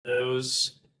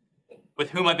those with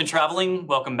whom I've been traveling,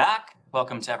 welcome back.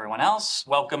 Welcome to everyone else.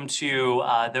 Welcome to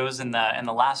those in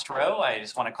the last row. I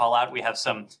just want to call out, we have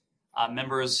some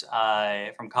members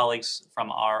from colleagues from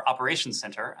our operations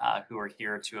center who are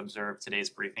here to observe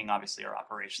today's briefing. Obviously, our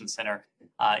operations center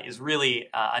is really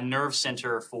a nerve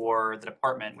center for the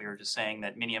department. We were just saying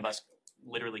that many of us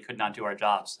literally could not do our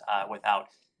jobs without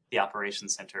the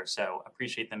operations center. So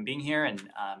appreciate them being here, and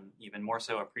even more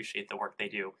so appreciate the work they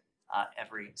do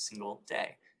every single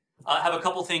day. I have a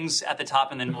couple things at the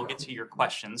top, and then we'll get to your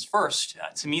questions. First,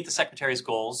 to meet the Secretary's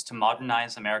goals to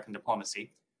modernize American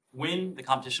diplomacy, win the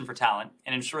competition for talent,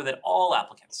 and ensure that all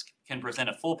applicants can present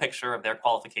a full picture of their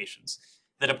qualifications,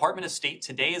 the Department of State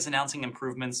today is announcing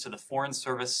improvements to the Foreign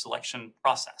Service selection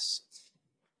process.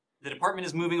 The department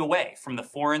is moving away from the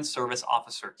Foreign Service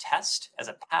Officer test as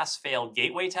a pass-fail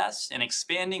gateway test and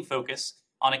expanding focus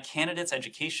on a candidate's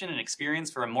education and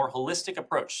experience for a more holistic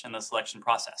approach in the selection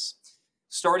process.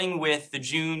 Starting with the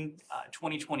June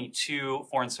 2022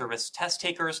 Foreign Service test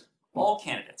takers, all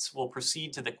candidates will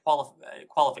proceed to the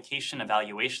Qualification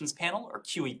Evaluations Panel, or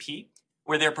QEP,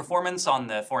 where their performance on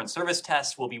the Foreign Service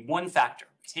test will be one factor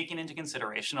taken into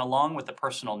consideration along with the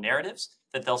personal narratives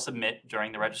that they'll submit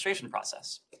during the registration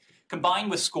process.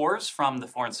 Combined with scores from the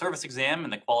Foreign Service exam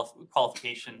and the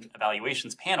Qualification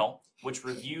Evaluations Panel, which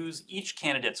reviews each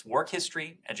candidate's work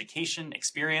history, education,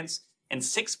 experience, and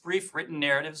 6 brief written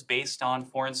narratives based on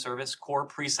Foreign Service core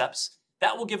precepts,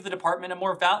 that will give the department a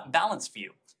more balanced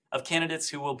view of candidates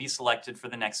who will be selected for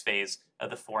the next phase of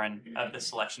the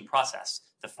selection process,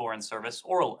 the Foreign Service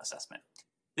oral assessment.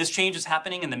 This change is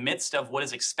happening in the midst of what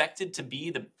is expected to be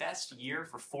the best year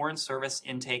for Foreign Service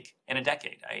intake in a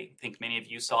decade. I think many of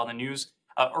you saw in the news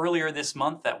earlier this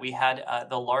month that we had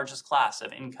the largest class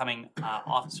of incoming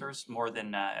officers, more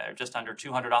than just under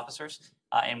 200 officers,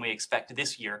 and we expect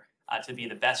this year to be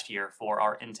the best year for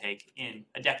our intake in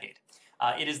a decade.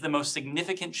 It is the most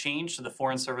significant change to the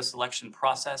Foreign Service selection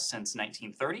process since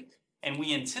 1930, and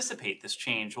we anticipate this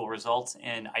change will result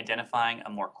in identifying a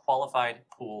more qualified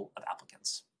pool of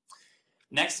applicants.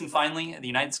 Next and finally, the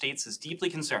United States is deeply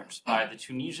concerned by the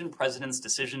Tunisian president's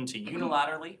decision to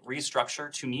unilaterally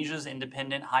restructure Tunisia's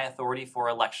Independent High Authority for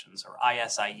Elections, or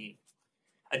ISIE.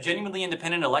 A genuinely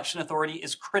independent election authority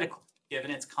is critical given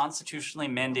its constitutionally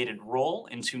mandated role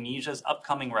in Tunisia's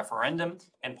upcoming referendum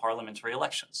and parliamentary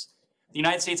elections. The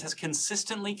United States has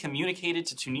consistently communicated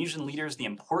to Tunisian leaders the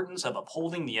importance of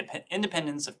upholding the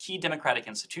independence of key democratic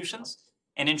institutions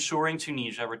and ensuring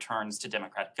Tunisia returns to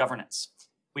democratic governance.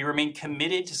 We remain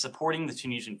committed to supporting the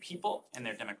Tunisian people and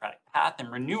their democratic path and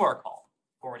renew our call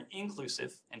for an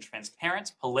inclusive and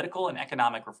transparent political and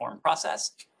economic reform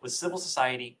process with civil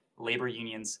society, labor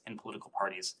unions, and political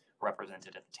parties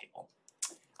represented at the table.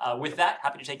 With that,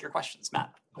 happy to take your questions.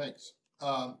 Matt. Thanks.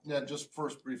 Ned, just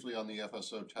first briefly on the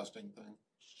FSO testing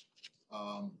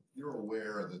thing. You're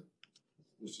aware that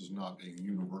this is not being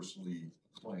universally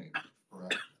claimed,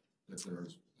 correct? That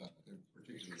there's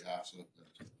particularly ASA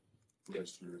that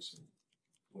registers and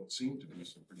what seem to be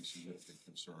some pretty significant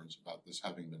concerns about this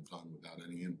having been done without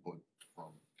any input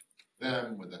from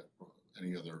them, without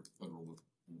any other federal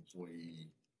employee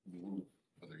group,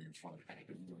 whether you want to pick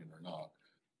a union or not.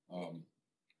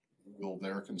 Will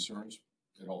their concerns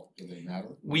at all, do they matter?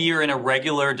 We are in a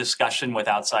regular discussion with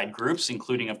outside groups,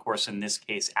 including, of course, in this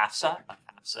case, AFSA.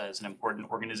 AFSA is an important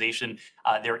organization.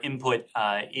 Their input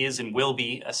is and will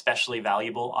be especially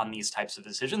valuable on these types of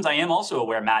decisions. I am also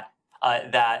aware, Matt,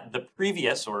 that the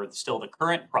previous, or still the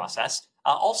current process,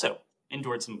 also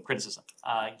endured some criticism,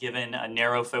 given a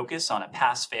narrow focus on a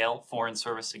pass-fail Foreign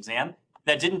Service exam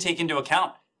that didn't take into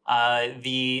account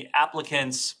the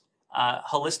applicant's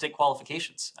holistic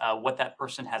qualifications, what that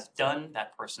person has done,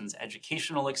 that person's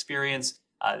educational experience,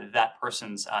 that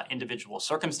person's individual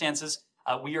circumstances.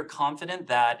 We are confident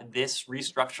that this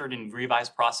restructured and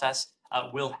revised process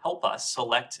will help us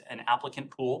select an applicant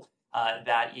pool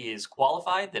that is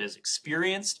qualified, that is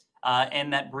experienced,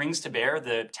 and that brings to bear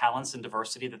the talents and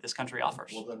diversity that this country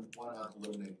offers. Well, then why not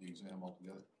eliminate the exam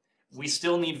altogether? We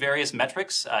still need various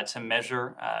metrics to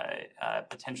measure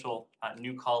potential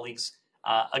new colleagues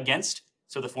against.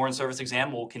 So the Foreign Service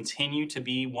exam will continue to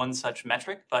be one such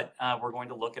metric, but we're going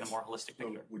to look at a more holistic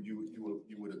picture. Would you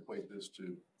would equate this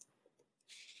to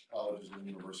colleges and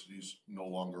universities no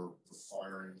longer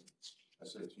requiring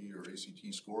SAT or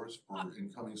ACT scores for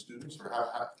incoming students, or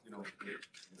how you know?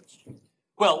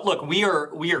 Well, look, we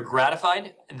are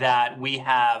gratified that we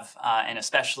have, and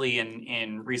especially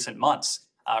in recent months,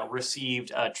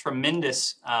 received a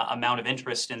tremendous amount of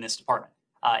interest in this department.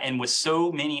 And with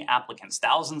so many applicants,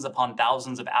 thousands upon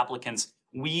thousands of applicants,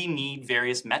 we need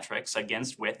various metrics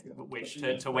against which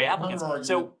to weigh applicants.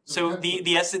 So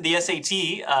the SAT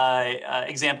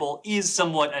example is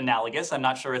somewhat analogous. I'm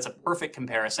not sure it's a perfect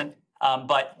comparison,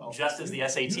 but just as the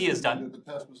SAT is done.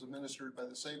 The test was administered by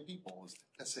the same people as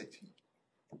the SAT,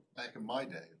 back in my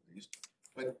day at least.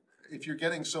 But if you're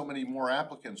getting so many more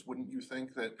applicants, wouldn't you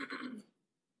think that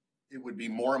it would be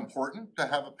more important to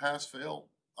have a pass-fail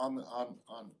on the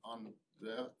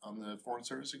Foreign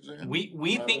Service exam?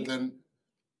 We think than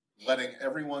letting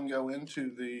everyone go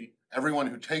into everyone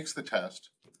who takes the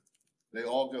test, they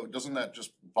all go. Doesn't that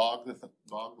just bog the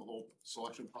whole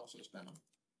selection process down?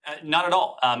 Not at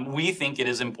all. We think it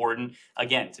is important,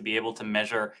 again, to be able to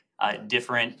measure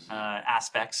different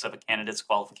aspects of a candidate's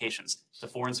qualifications. The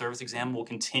Foreign Service exam will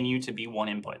continue to be one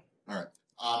input. All right.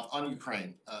 On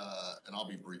Ukraine, and I'll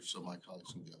be brief so my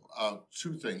colleagues can go.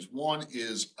 Two things. One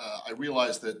is I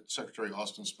realize that Secretary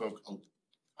Austin spoke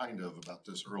kind of about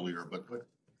this earlier, but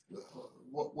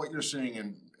what you're seeing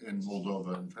in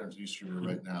Moldova and Transnistria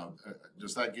right now,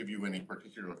 does that give you any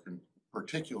particular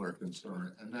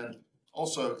concern? And then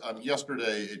also,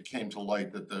 yesterday it came to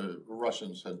light that the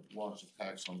Russians had launched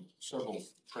attacks on several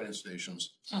train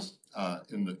stations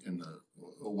in the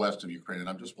west of Ukraine, and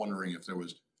I'm just wondering if there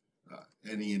was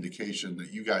any indication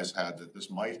that you guys had that this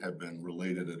might have been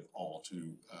related at all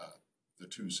to the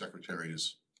two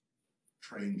secretaries'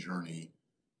 train journey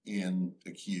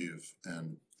into Kyiv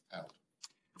and out.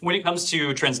 When it comes to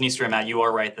Transnistria, Matt, you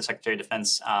are right. The Secretary of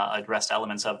Defense addressed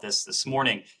elements of this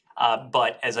morning.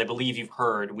 But as I believe you've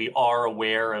heard, we are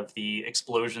aware of the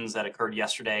explosions that occurred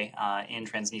yesterday in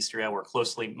Transnistria. We're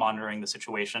closely monitoring the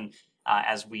situation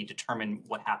as we determine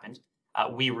what happened.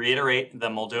 We reiterate the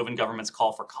Moldovan government's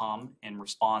call for calm in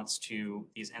response to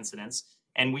these incidents.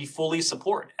 And we fully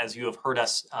support, as you have heard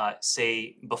us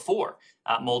say before,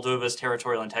 Moldova's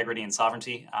territorial integrity and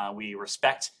sovereignty. We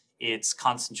respect its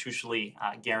constitutionally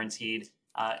guaranteed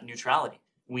neutrality.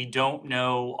 We don't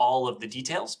know all of the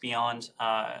details beyond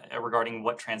regarding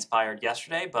what transpired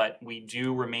yesterday, but we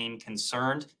do remain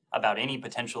concerned about any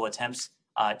potential attempts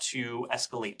to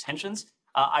escalate tensions.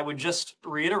 I would just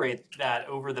reiterate that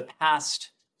over the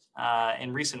past,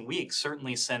 in recent weeks,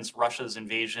 certainly since Russia's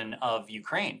invasion of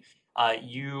Ukraine,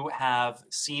 you have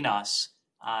seen us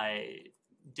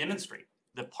demonstrate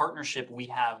the partnership we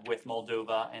have with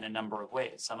Moldova in a number of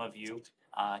ways. Some of you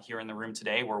here in the room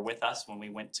today were with us when we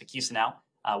went to Chisinau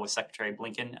with Secretary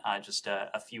Blinken just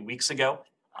a few weeks ago.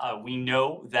 We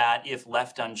know that if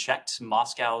left unchecked,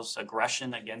 Moscow's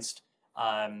aggression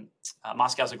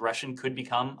could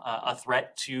become a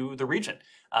threat to the region.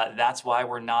 That's why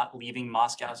we're not leaving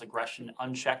Moscow's aggression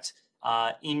unchecked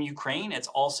in Ukraine. It's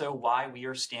also why we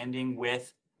are standing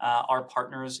with our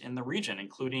partners in the region,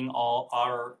 including all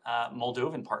our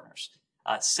Moldovan partners.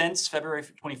 Since February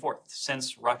 24th,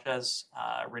 since Russia's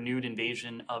renewed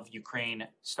invasion of Ukraine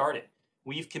started,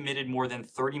 we've committed more than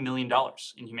 $30 million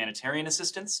in humanitarian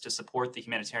assistance to support the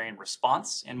humanitarian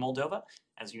response in Moldova.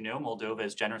 As you know, Moldova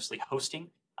is generously hosting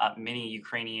many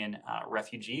Ukrainian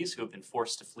refugees who have been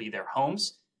forced to flee their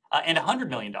homes, and $100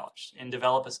 million in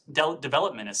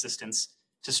development assistance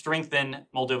to strengthen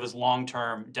Moldova's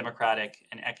long-term democratic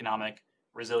and economic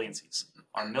resiliencies.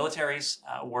 Our militaries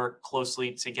work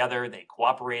closely together. They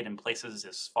cooperate in places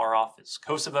as far off as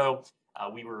Kosovo.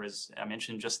 We were, as I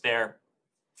mentioned just there,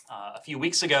 a few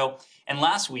weeks ago. And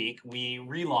last week, we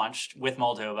relaunched with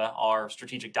Moldova our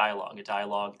strategic dialogue, a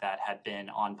dialogue that had been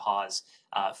on pause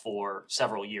for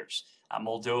several years.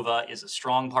 Moldova is a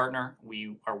strong partner.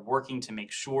 We are working to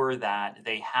make sure that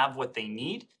they have what they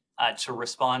need to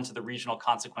respond to the regional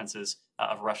consequences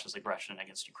of Russia's aggression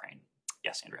against Ukraine.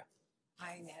 Yes, Andrea.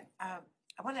 Hi, Ned.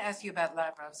 I want to ask you about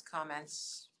Lavrov's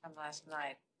comments from last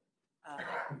night,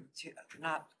 to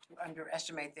not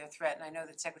underestimate their threat. And I know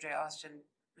that Secretary Austin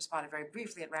responded very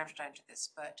briefly at Ramstein to this,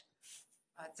 but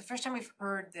it's the first time we've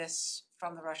heard this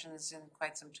from the Russians in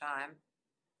quite some time.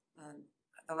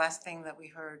 The last thing that we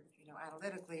heard,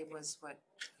 analytically, was what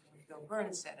Bill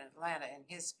Burns said in Atlanta in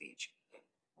his speech.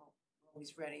 Well, we're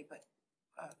always ready, but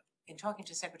in talking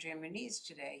to Secretary Muniz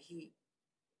today, he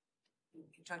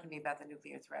talked to me about the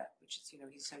nuclear threat, which is,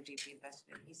 he's so deeply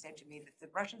invested in. He said to me that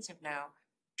the Russians have now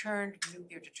turned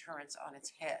nuclear deterrence on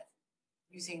its head,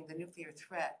 using the nuclear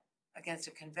threat against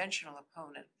a conventional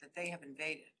opponent that they have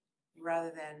invaded, rather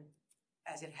than,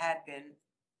 as it had been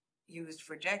used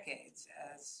for decades,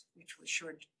 as mutually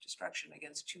assured destruction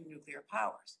against two nuclear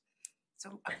powers.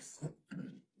 So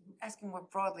I'm asking more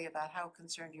broadly about how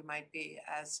concerned you might be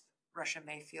as Russia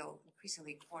may feel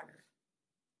increasingly cornered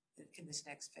in this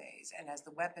next phase, and as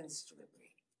the weapons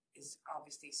delivery is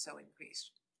obviously so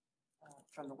increased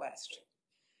from the West.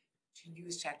 to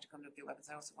use tactical nuclear weapons.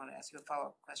 I also want to ask you a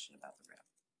follow-up question about the RIP.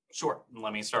 Sure.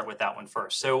 Let me start with that one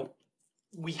first. So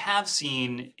we have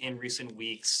seen in recent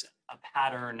weeks a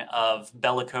pattern of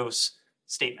bellicose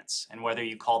statements, and whether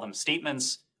you call them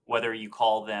statements, whether you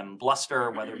call them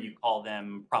bluster, whether you call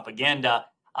them propaganda,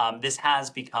 this has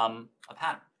become a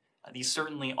pattern. These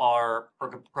certainly are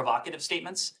provocative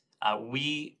statements.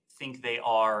 We think they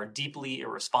are deeply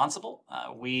irresponsible.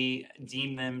 We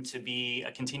deem them to be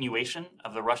a continuation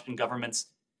of the Russian government's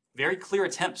very clear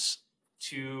attempts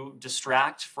to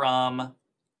distract from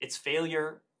its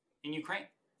failure in Ukraine,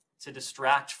 to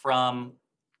distract from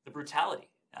the brutality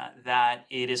that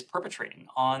it is perpetrating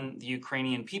on the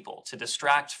Ukrainian people, to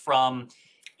distract from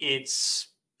its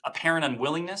apparent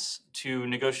unwillingness to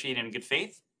negotiate in good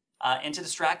faith, and to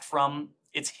distract from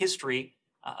its history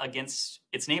against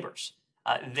its neighbors.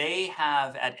 They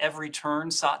have at every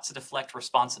turn sought to deflect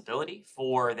responsibility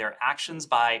for their actions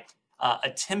by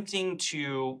attempting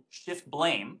to shift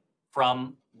blame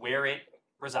from where it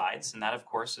resides, and that, of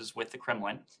course, is with the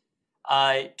Kremlin,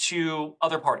 to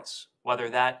other parties, whether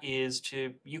that is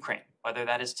to Ukraine, whether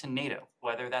that is to NATO,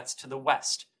 whether that's to the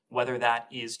West, whether that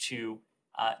is to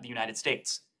the United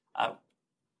States.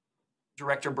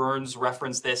 Director Burns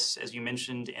referenced this, as you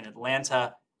mentioned, in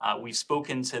Atlanta. We've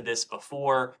spoken to this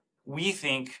before. We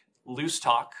think loose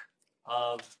talk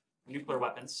of nuclear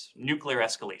weapons, nuclear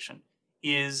escalation,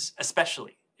 is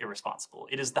especially irresponsible.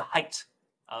 It is the height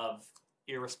of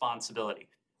irresponsibility.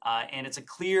 And it's a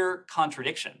clear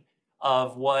contradiction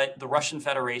of what the Russian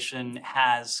Federation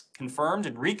has confirmed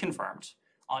and reconfirmed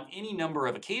on any number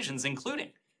of occasions, including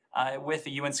with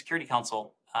the UN Security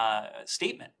Council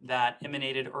statement that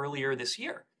emanated earlier this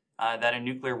year, that a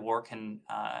nuclear war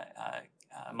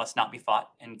must not be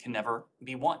fought and can never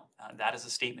be won. That is a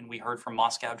statement we heard from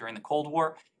Moscow during the Cold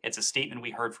War. It's a statement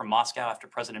we heard from Moscow after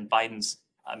President Biden's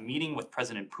meeting with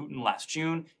President Putin last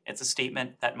June. It's a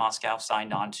statement that Moscow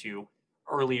signed on to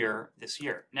earlier this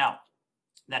year. Now,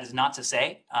 that is not to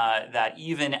say that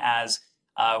even as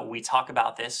we talk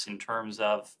about this in terms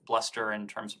of bluster, in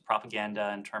terms of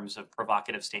propaganda, in terms of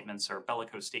provocative statements or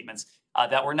bellicose statements,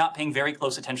 that we're not paying very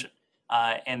close attention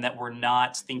and that we're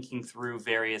not thinking through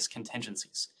various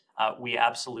contingencies. We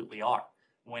absolutely are.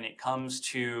 When it comes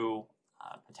to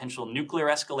potential nuclear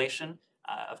escalation,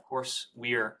 of course,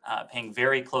 we're paying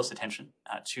very close attention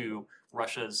to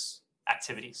Russia's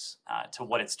activities, to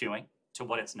what it's doing, to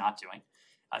what it's not doing.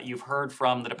 You've heard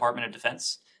from the Department of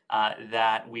Defense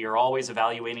that we are always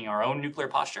evaluating our own nuclear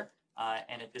posture.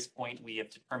 And at this point, we have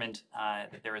determined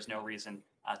that there is no reason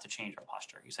to change our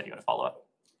posture. You said you had a follow-up.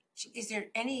 Is there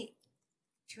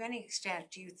to any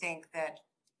extent, do you think that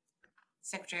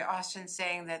Secretary Austin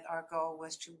saying that our goal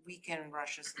was to weaken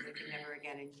Russia so they could never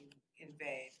again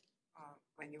invade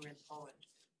when you were in Poland,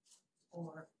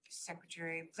 or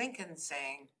Secretary Blinken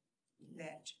saying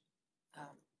that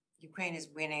Ukraine is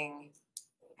winning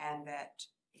and that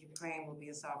Ukraine will be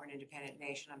a sovereign, independent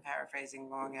nation, I'm paraphrasing,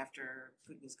 long after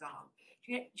Putin is gone.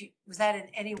 Was that in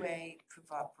any way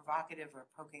provocative or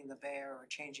poking the bear or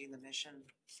changing the mission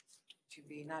to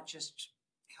be not just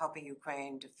helping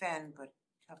Ukraine defend, but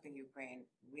helping Ukraine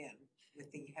win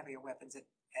with the heavier weapons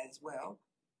as well?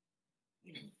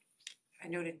 I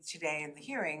noted today in the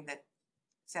hearing that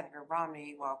Senator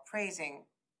Romney, while praising,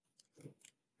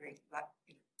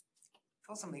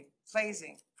 fulsomely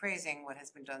praising what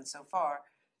has been done so far,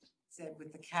 said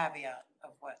with the caveat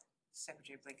of what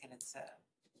Secretary Blinken had said,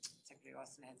 Secretary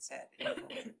Austin had said.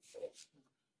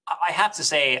 I have to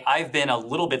say, I've been a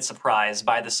little bit surprised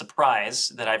by the surprise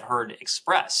that I've heard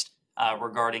expressed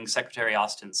regarding Secretary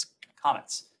Austin's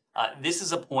comments. This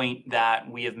is a point that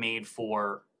we have made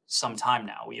for some time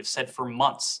now. We have said for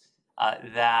months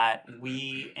that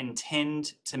we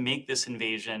intend to make this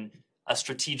invasion a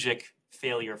strategic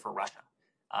failure for Russia.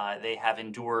 They have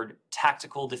endured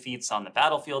tactical defeats on the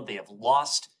battlefield. They have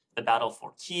lost the battle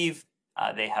for Kyiv.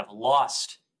 They have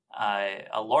lost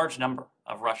a large number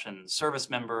of Russian service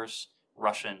members,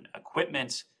 Russian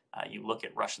equipment. You look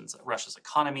at Russia's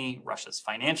economy, Russia's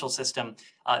financial system.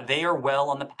 They are well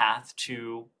on the path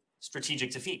to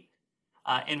strategic defeat.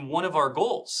 And one of our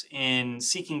goals in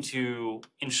seeking to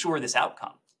ensure this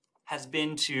outcome has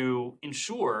been to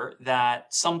ensure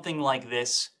that something like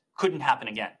this couldn't happen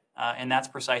again. And that's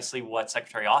precisely what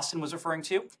Secretary Austin was referring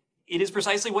to. It is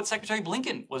precisely what Secretary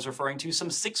Blinken was referring to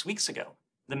some 6 weeks ago.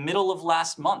 The middle of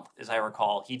last month, as I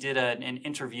recall, he did an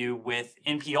interview with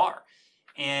NPR,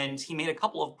 and he made a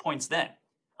couple of points then.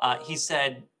 He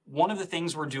said, one of the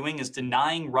things we're doing is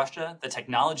denying Russia the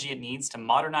technology it needs to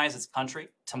modernize its country,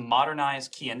 to modernize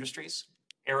key industries,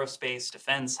 aerospace,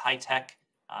 defense, high tech,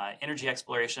 energy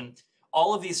exploration.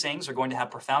 All of these things are going to have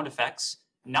profound effects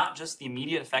not just the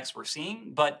immediate effects we're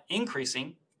seeing, but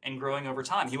increasing and growing over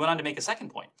time. He went on to make a second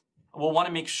point. We'll want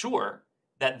to make sure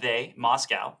that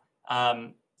Moscow,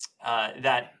 to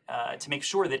make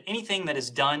sure that anything that is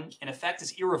done in effect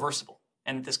is irreversible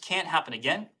and that this can't happen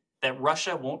again, that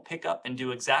Russia won't pick up and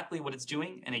do exactly what it's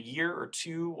doing in a year or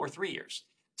 2 or 3 years.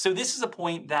 So this is a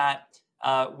point that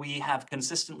we have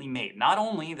consistently made. Not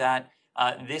only that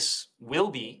this will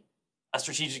be a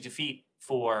strategic defeat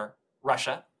for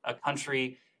Russia, a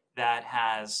country that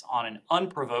has, on an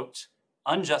unprovoked,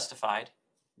 unjustified,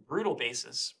 brutal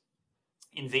basis,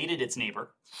 invaded its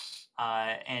neighbor,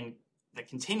 and that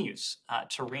continues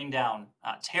to rain down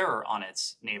terror on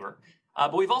its neighbor.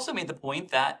 But we've also made the point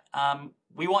that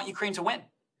we want Ukraine to win.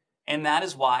 And that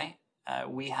is why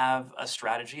we have a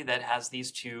strategy that has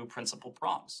these 2 principal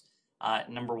prongs.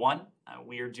 Number 1,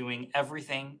 we are doing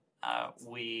everything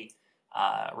we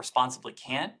responsibly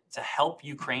can to help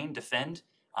Ukraine defend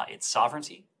its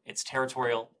sovereignty, its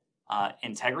territorial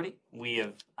integrity. We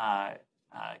have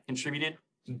contributed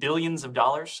billions of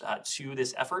dollars to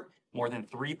this effort, more than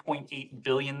 $3.8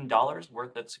 billion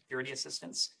worth of security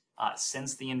assistance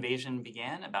since the invasion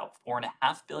began, about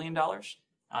 $4.5 billion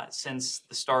since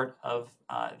the start of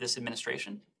this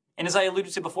administration. And as I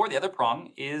alluded to before, the other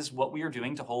prong is what we are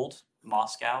doing to hold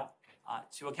Moscow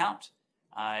to account.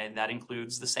 That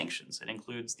includes the sanctions. It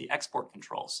includes the export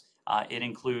controls. It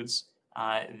includes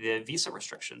the visa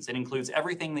restrictions. It includes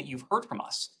everything that you've heard from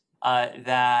us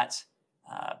that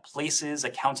places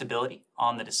accountability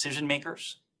on the decision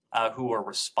makers who are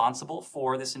responsible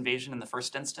for this invasion in the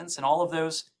first instance, and all of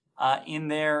those in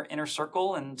their inner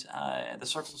circle and the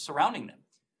circles surrounding them,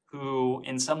 who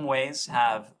in some ways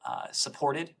have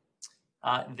supported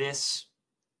this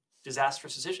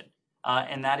disastrous decision.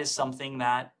 And that is something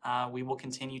that we will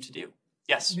continue to do.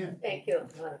 Yes. Thank you.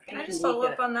 Can I just follow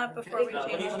up on that before we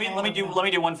change? Let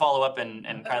me do one follow up, and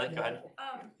Kylie, go ahead.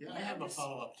 Yeah, I have a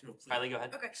follow-up too, please. Kylie, go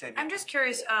ahead. Okay, I'm just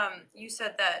curious, you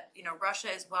said that, Russia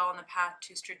is well on the path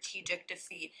to strategic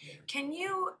defeat. Can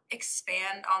you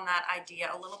expand on that idea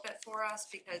a little bit for us?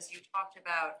 Because you talked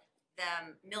about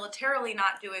them militarily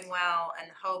not doing well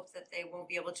and hope that they won't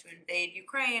be able to invade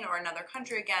Ukraine or another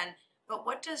country again. But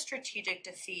what does strategic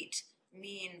defeat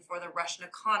mean for the Russian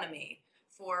economy,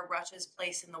 for Russia's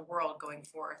place in the world going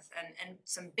forth, and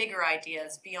some bigger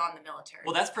ideas beyond the military?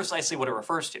 Well, that's precisely what it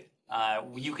refers to.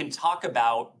 You can talk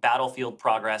about battlefield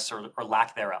progress or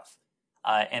lack thereof.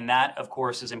 And that, of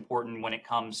course, is important when it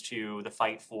comes to the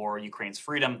fight for Ukraine's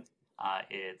freedom,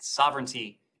 its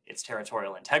sovereignty, its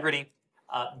territorial integrity.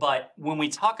 But when we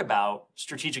talk about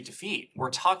strategic defeat,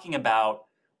 we're talking about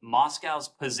Moscow's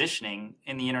positioning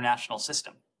in the international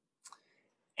system.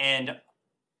 And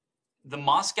the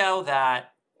Moscow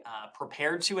that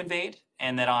prepared to invade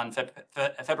and that on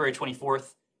February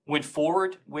 24th went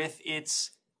forward with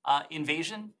its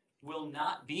invasion will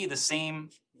not be the same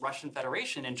Russian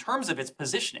Federation in terms of its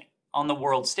positioning on the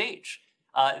world stage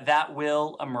that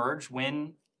will emerge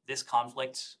when this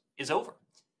conflict is over.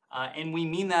 And we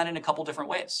mean that in a couple different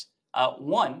ways.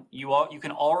 One, you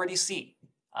can already see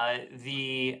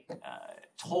the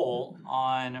toll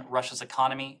on Russia's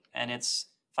economy and its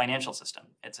financial system.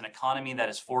 It's an economy that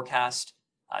is forecast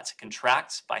to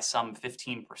contract by some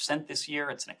 15% this year.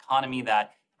 It's an economy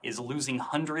that is losing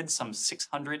hundreds, some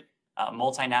 600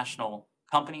 multinational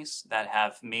companies that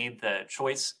have made the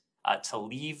choice to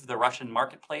leave the Russian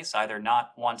marketplace, either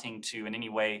not wanting to in any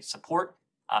way support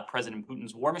President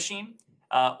Putin's war machine,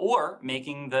 or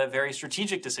making the very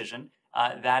strategic decision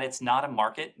that it's not a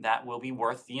market that will be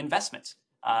worth the investment,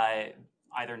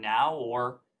 either now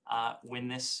or when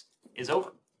this is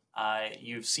over.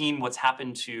 You've seen what's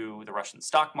happened to the Russian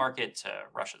stock market, to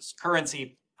Russia's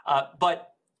currency, but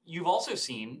you've also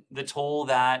seen the toll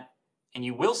that, and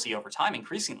you will see over time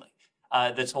increasingly,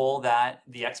 the toll that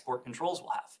the export controls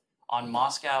will have on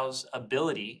Moscow's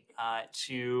ability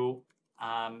to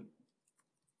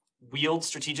wield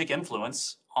strategic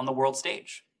influence on the world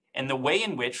stage. And the way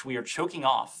in which we are choking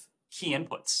off key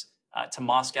inputs to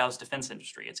Moscow's defense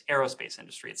industry, its aerospace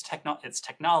industry, its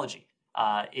technology,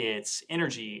 its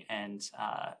energy and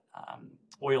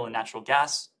oil and natural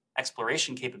gas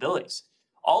exploration capabilities.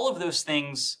 All of those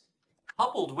things,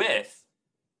 coupled with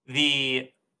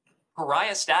the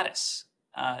pariah status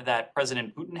that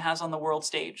President Putin has on the world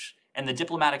stage and the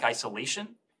diplomatic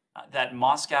isolation that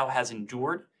Moscow has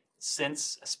endured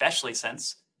especially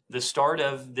since the start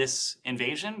of this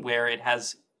invasion, where it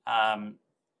has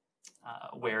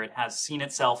seen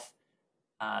itself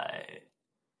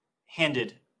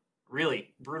handed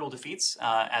really brutal defeats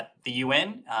at the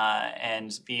UN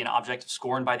and be an object of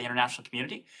scorn by the international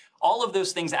community. All of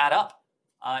those things add up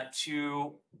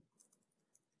to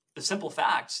the simple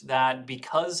fact that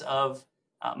because of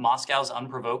Moscow's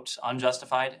unprovoked,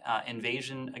 unjustified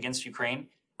invasion against Ukraine,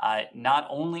 not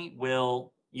only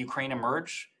will Ukraine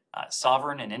emerge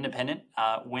sovereign and independent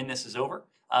when this is over,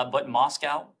 but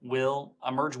Moscow will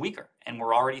emerge weaker. And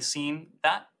we're already seeing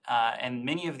that. And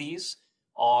many of these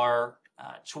are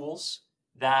tools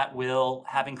that will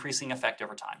have increasing effect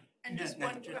over time. And just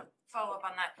one quick follow-up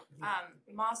on that.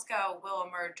 Moscow will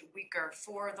emerge weaker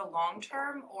for the long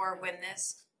term, or when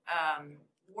this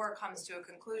war comes to a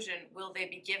conclusion, will they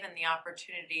be given the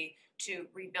opportunity to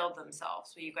rebuild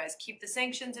themselves? Will you guys keep the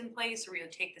sanctions in place, or will you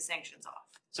take the sanctions off?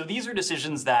 So these are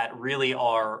decisions that really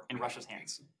are in Russia's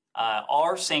hands.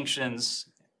 Our sanctions,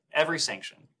 every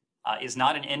sanction, is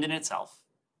not an end in itself.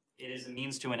 It is a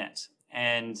means to an end.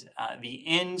 And the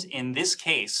end in this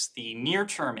case, the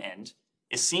near-term end,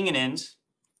 is seeing an end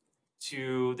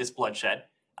to this bloodshed,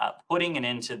 putting an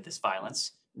end to this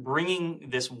violence, bringing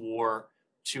this war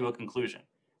to a conclusion.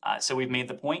 So we've made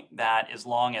the point that as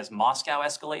long as Moscow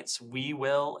escalates, we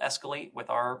will escalate with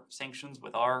our sanctions,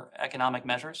 with our economic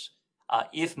measures.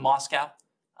 If Moscow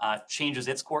changes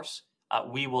its course,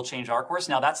 we will change our course.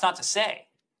 Now, that's not to say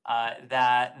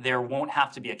that there won't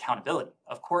have to be accountability.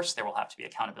 Of course, there will have to be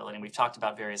accountability, and we've talked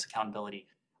about various accountability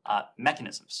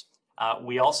mechanisms.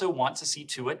 We also want to see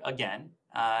to it, again,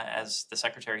 as the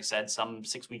Secretary said some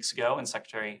 6 weeks ago, and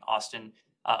Secretary Austin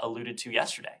alluded to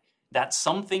yesterday, that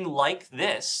something like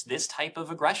this type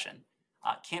of aggression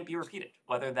can't be repeated,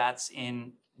 whether that's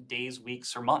in days,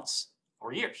 weeks, or months,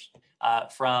 or years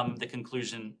from the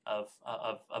conclusion of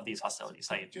these hostilities.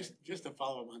 Just to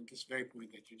follow on this very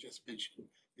point that you just mentioned,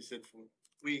 you said for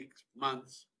weeks,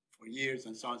 months, for years,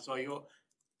 and so on. So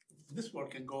this war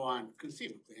can go on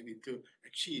conceivably. I mean, to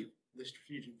achieve the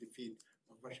strategic defeat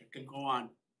of Russia can go on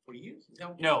for years.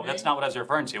 No, that's not what I was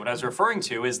referring to. What I was referring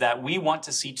to is that we want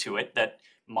to see to it that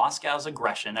Moscow's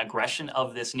aggression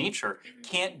of this nature,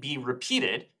 can't be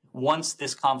repeated once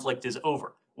this conflict is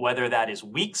over, whether that is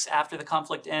weeks after the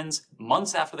conflict ends,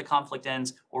 months after the conflict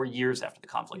ends, or years after the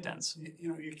conflict ends.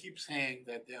 You keep saying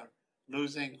that they are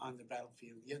losing on the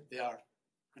battlefield, yet they are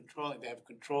controlling. They have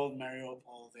controlled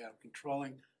Mariupol. They are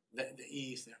controlling the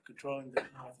east. They are controlling the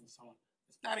north, and so on.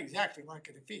 It's not exactly like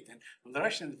a defeat. And from the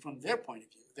Russians, from their point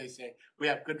of view, they say we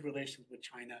have good relations with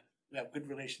China. We have good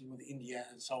relations with India,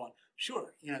 and so on.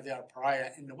 Sure, they are pariah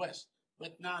in the West,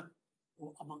 but not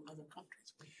among other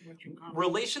countries.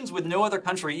 Relations with no other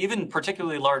country, even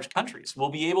particularly large countries, will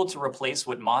be able to replace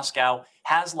what Moscow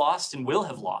has lost and will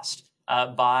have lost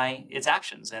by its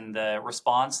actions and the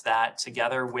response that,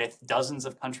 together with dozens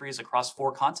of countries across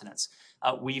 4 continents,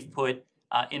 we've put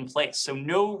in place. So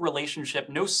no relationship,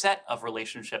 no set of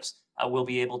relationships will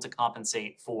be able to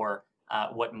compensate for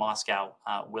what Moscow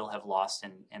will have lost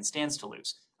and stands to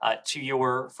lose. To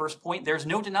your first point, there's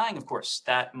no denying, of course,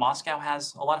 that Moscow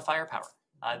has a lot of firepower.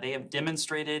 They have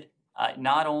demonstrated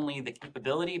not only the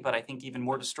capability, but I think even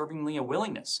more disturbingly, a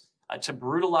willingness to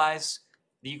brutalize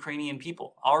the Ukrainian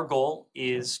people. Our goal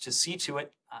is to see to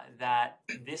it that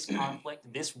this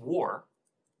conflict, this war,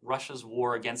 Russia's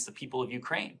war against the people of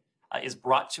Ukraine, is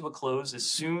brought to a close as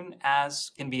soon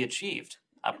as can be achieved,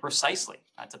 precisely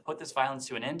to put this violence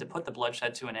to an end, to put the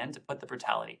bloodshed to an end, to put the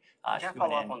brutality to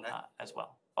an end as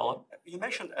well. Follow? You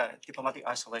mentioned diplomatic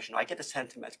isolation. I get the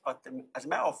sentiment, but as a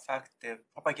matter of fact, the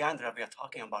propaganda we are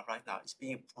talking about right now is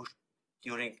being pushed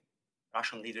during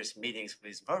Russian leaders' meetings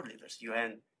with world leaders.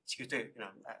 UN Secretary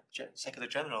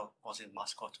General was in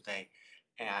Moscow today,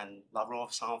 and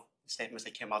Lavrov, some of the statements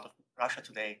that came out of Russia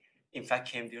today, in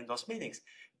fact, came during those meetings.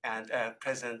 And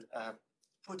President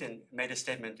Putin made a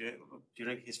statement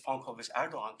during his phone call with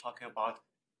Erdogan, talking about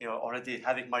already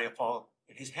having Mariupol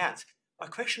in his hands. My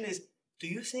question is, do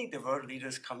you think the world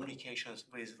leaders' communications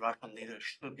with Russian leaders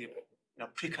should be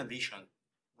preconditioned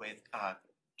with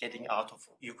getting out of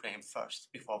Ukraine first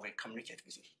before we communicate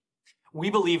with you? We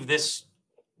believe this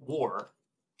war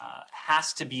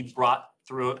has to be brought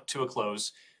to a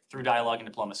close through dialogue and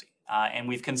diplomacy. And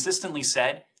we've consistently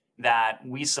said that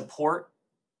we support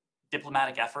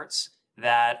diplomatic efforts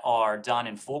that are done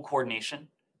in full coordination,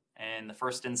 in the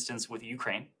first instance with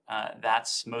Ukraine.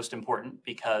 That's most important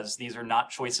because these are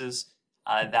not choices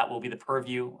that will be the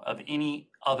purview of any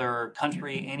other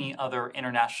country, any other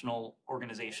international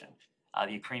organization.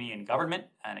 The Ukrainian government,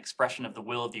 an expression of the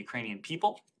will of the Ukrainian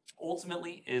people,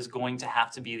 ultimately is going to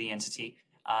have to be the entity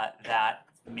that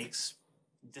makes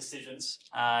decisions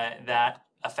that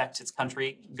affect its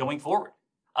country going forward.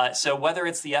 So whether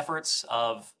it's the efforts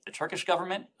of the Turkish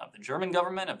government, of the German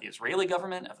government, of the Israeli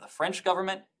government, of the French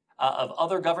government, of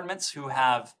other governments who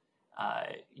have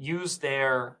used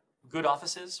their good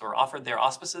offices or offered their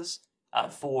auspices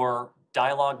for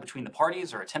dialogue between the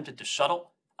parties or attempted to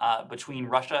shuttle between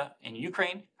Russia and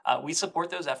Ukraine. We support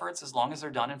those efforts as long as they're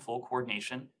done in full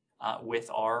coordination with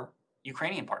our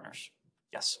Ukrainian partners.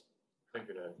 Yes. Thank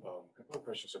you, Ned. A couple of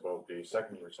questions about the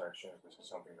secondary sanctions. This is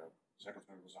something that the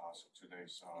Secretary was asked at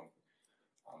today's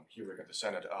hearing at the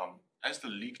Senate. As the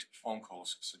leaked phone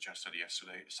calls suggested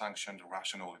yesterday, sanctioned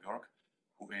Russian oligarch,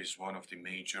 who is one of the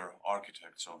major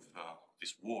architects of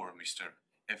this war, Mr.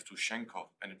 Evtushenko,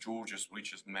 and Georgia's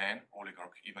richest man,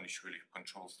 oligarch Ivanishvili, who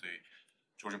controls the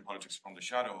Georgian politics from the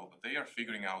shadow, they are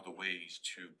figuring out the ways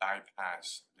to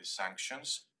bypass the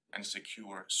sanctions and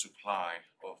secure supply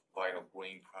of vital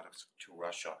grain products to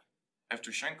Russia.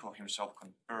 Evtushenko himself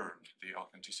confirmed the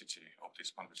authenticity of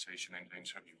this conversation in the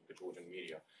interview with the Georgian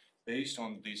media. Based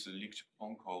on these leaked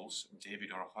phone calls, David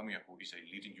Arahamian, who is a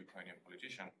leading Ukrainian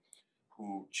politician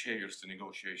who chairs the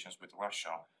negotiations with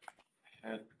Russia,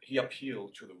 he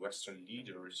appealed to the Western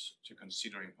leaders to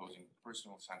consider imposing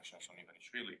personal sanctions on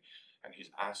Ivanishvili and his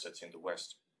assets in the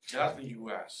West. Does the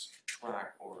U.S.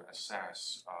 track or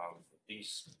assess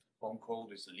these phone calls,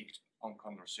 this leaked phone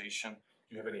conversation?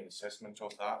 Do you have any assessment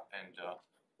of that? And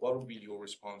what would be your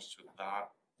response to that?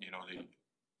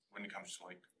 When it comes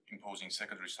to imposing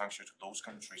secondary sanctions to those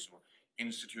countries or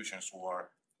institutions who are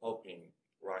helping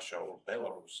Russia or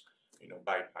Belarus,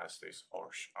 bypass these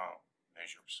harsh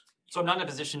measures. So I'm not in a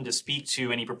position to speak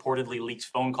to any purportedly leaked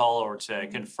phone call or to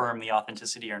confirm the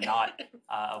authenticity or not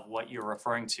of what you're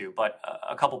referring to, but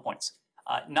a couple points.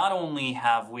 Not only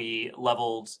have we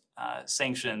leveled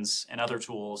sanctions and other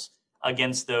tools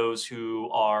against those who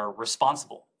are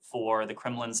responsible for the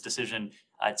Kremlin's decision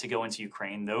to go into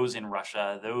Ukraine, those in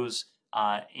Russia, those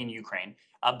in Ukraine,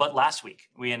 but last week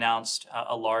we announced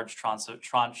a large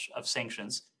tranche of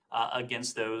sanctions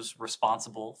against those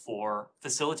responsible for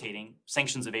facilitating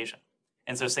sanctions evasion.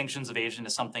 And so sanctions evasion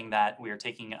is something that we are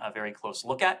taking a very close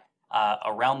look at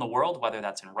around the world, whether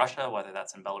that's in Russia, whether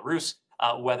that's in Belarus,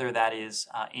 whether that is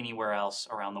anywhere else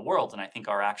around the world. And I think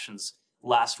our actions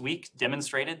last week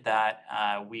demonstrated that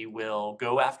we will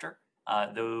go after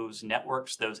those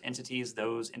networks, those entities,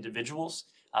 those individuals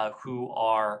who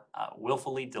are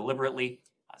willfully, deliberately,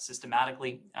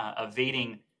 systematically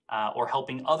evading or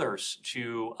helping others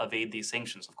to evade these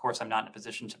sanctions. Of course, I'm not in a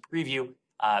position to preview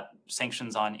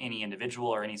sanctions on any individual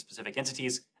or any specific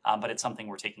entities, but it's something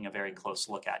we're taking a very close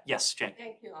look at. Yes, Jane.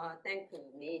 Thank you,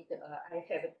 Ned. I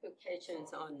have two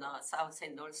questions on South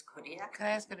and North Korea. Can I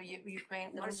ask go to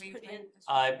Ukraine? North Ukraine?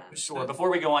 Korean. Sure. Before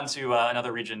we go on to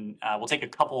another region, we'll take a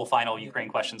couple final Ukraine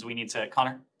questions. We need to,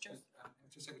 Connor?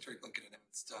 After Secretary Blinken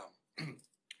announced,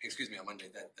 on Monday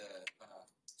that the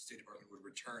State Department would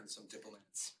return some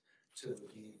diplomats to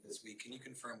Lviv this week, can you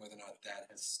confirm whether or not that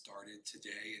has started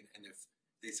today and if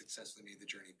they successfully made the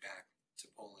journey back to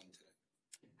Poland today?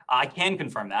 I can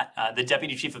confirm that. The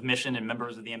Deputy Chief of Mission and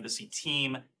members of the embassy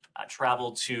team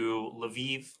traveled to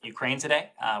Lviv, Ukraine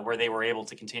today, where they were able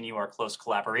to continue our close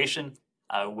collaboration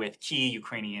with key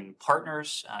Ukrainian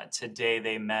partners. Today,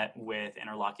 they met with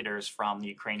interlocutors from the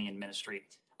Ukrainian Ministry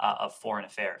of Foreign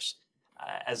Affairs.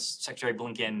 As Secretary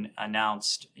Blinken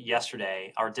announced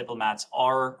yesterday, our diplomats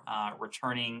are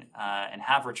returning and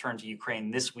have returned to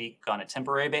Ukraine this week on a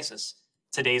temporary basis.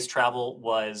 Today's travel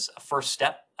was a first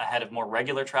step ahead of more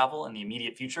regular travel in the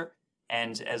immediate future.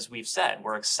 And as we've said,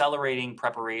 we're accelerating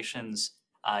preparations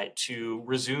to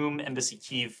resume Embassy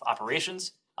Kyiv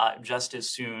operations just as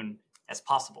soon as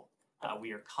possible.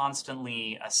 We are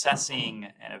constantly assessing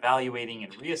and evaluating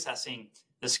and reassessing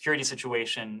the security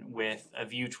situation with a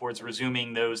view towards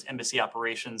resuming those embassy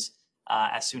operations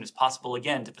as soon as possible,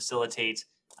 again, to facilitate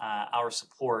our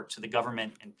support to the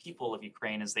government and people of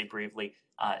Ukraine as they bravely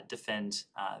defend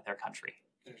their country.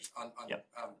 On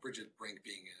Bridget Brink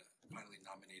being finally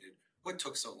nominated, what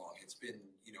took so long? It's been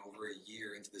over a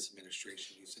year into this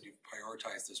administration. You said you've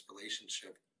prioritized this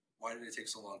relationship. Why did it take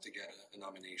so long to get a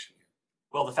nomination here?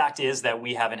 Well, the fact is that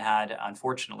we haven't had,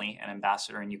 unfortunately, an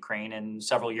ambassador in Ukraine in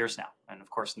several years now. And of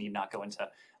course, need not go into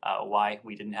why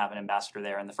we didn't have an ambassador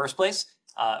there in the first place.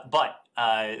 But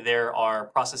there are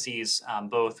processes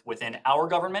both within our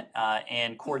government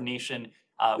and coordination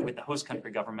with the host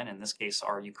country government, in this case,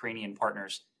 our Ukrainian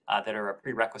partners, that are a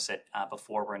prerequisite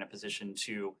before we're in a position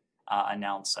to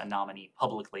announce a nominee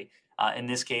publicly. In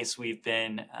this case, we've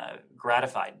been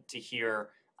gratified to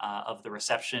hear of the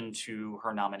reception to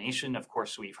her nomination. Of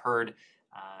course, we've heard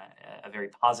a very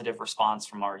positive response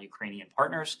from our Ukrainian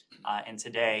partners. And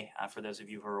today, for those of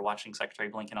you who are watching Secretary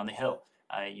Blinken on the Hill,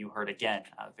 you heard again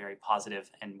a very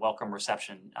positive and welcome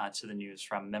reception to the news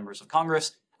from members of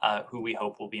Congress, who we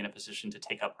hope will be in a position to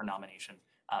take up her nomination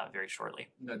very shortly.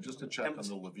 Now, just to check on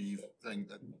the Lviv thing,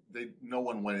 that no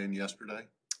one went in yesterday?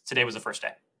 Today was the first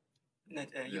day. Ned,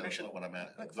 you Yeah, that's mentioned not what I meant.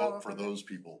 Quick Vote follow-up for on those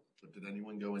people. But did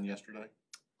anyone go in yesterday,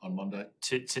 on Monday?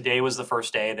 Today was the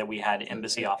first day that we had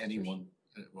embassy officers. Anyone?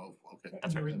 Well, okay.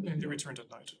 That's right. And they returned at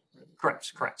night.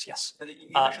 Correct, yes. you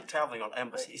mentioned traveling on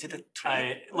embassy. Is it a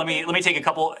trip? Let me take a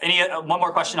couple, one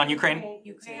more question on Ukraine?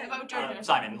 Ukraine.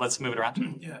 Simon, let's move it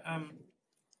around. Yeah,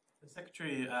 the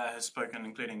Secretary has spoken,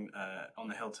 including on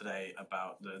the Hill today,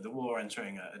 about the war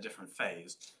entering a different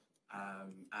phase.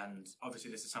 And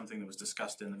obviously this is something that was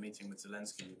discussed in the meeting with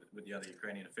Zelensky, with the other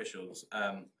Ukrainian officials.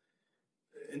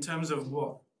 In terms of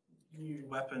what new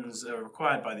weapons are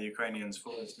required by the Ukrainians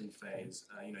for this new phase,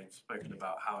 you've spoken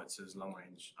about howitzers,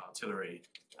 long-range artillery.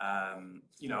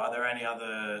 Are there any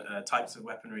other types of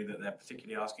weaponry that they're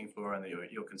particularly asking for and that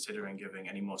you're considering giving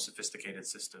any more sophisticated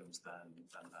systems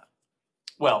than that?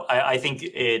 Well, I think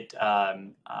it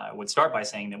would start by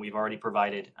saying that we've already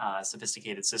provided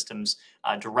sophisticated systems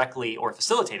directly, or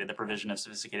facilitated the provision of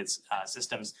sophisticated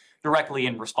systems directly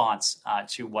in response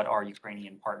to what our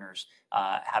Ukrainian partners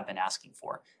have been asking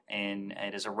for. And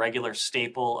it is a regular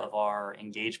staple of our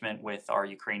engagement with our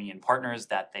Ukrainian partners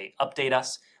that they update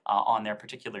us on their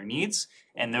particular needs.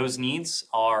 And those needs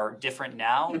are different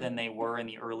now than they were in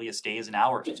the earliest days and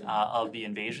hours of the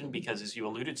invasion, because as you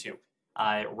alluded to,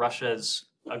 Russia's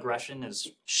aggression is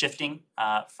shifting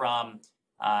from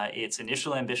its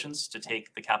initial ambitions to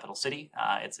take the capital city,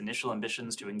 its initial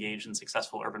ambitions to engage in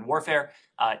successful urban warfare,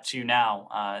 to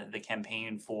now the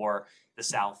campaign for the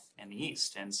South and the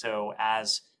East. And so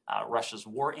as Russia's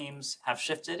war aims have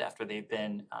shifted after they've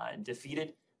been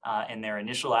defeated in their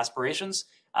initial aspirations,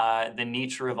 the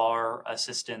nature of our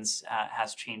assistance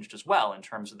has changed as well in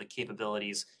terms of the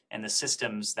capabilities and the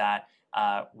systems that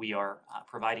we are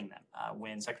providing them.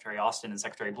 When Secretary Austin and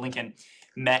Secretary Blinken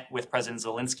met with President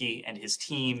Zelensky and his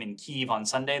team in Kyiv on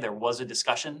Sunday, there was a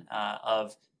discussion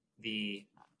of the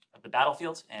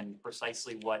battlefield and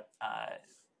precisely what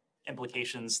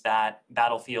implications that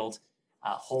battlefield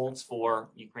holds for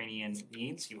Ukrainian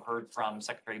needs. You heard from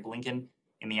Secretary Blinken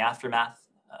in the aftermath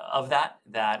of that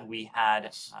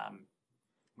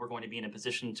we're going to be in a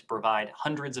position to provide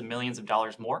hundreds of millions of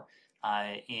dollars more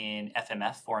in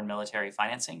FMF, foreign military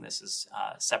financing. This is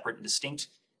separate and distinct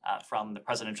from the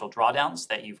presidential drawdowns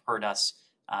that you've heard us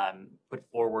put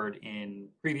forward in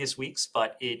previous weeks,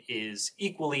 but it is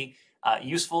equally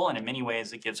useful, and in many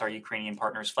ways it gives our Ukrainian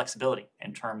partners flexibility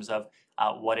in terms of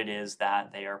what it is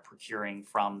that they are procuring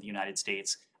from the United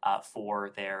States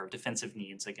for their defensive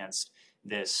needs against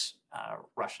this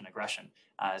Russian aggression.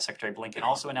 Secretary Blinken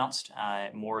also announced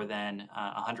more than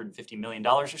 $150 million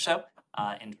or so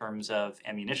in terms of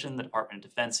ammunition. The Department of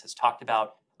Defense has talked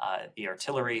about the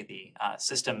artillery, the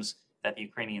systems that the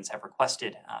Ukrainians have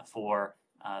requested for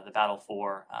the battle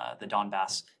for the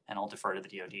Donbass, and I'll defer to the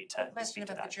DoD to Question speak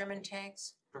to about the that. German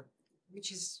tanks. Sure.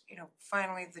 Which is,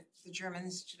 finally the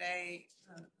Germans today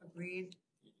agreed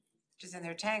to send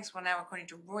their tanks. Well, now according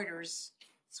to Reuters,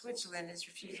 Switzerland is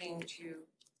refusing to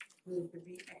approve the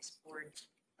re-export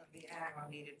of the ammo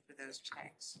needed for those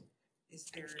tanks. Is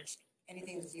there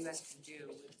anything that the U.S. can do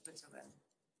with Switzerland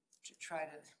to try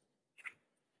to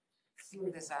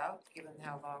smooth this out, given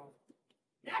how long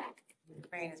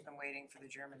Ukraine has been waiting for the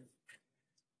German?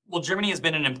 Well, Germany has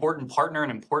been an important partner,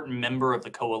 an important member of the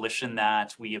coalition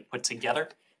that we have put together,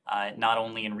 not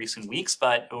only in recent weeks,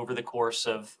 but over the course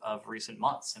of recent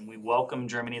months. And we welcome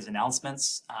Germany's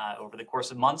announcements over the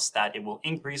course of months that it will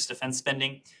increase defense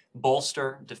spending,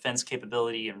 bolster defense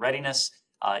capability and readiness,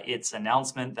 its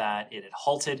announcement that it had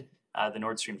halted the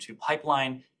Nord Stream 2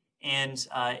 pipeline, and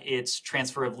its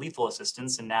transfer of lethal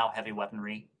assistance and now heavy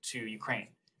weaponry to Ukraine.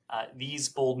 These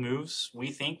bold moves,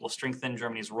 we think, will strengthen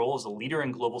Germany's role as a leader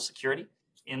in global security,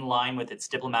 in line with its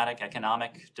diplomatic,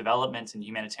 economic, development, and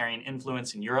humanitarian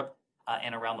influence in Europe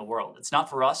and around the world. It's not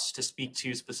for us to speak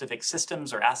to specific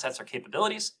systems or assets or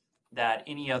capabilities that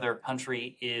any other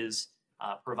country is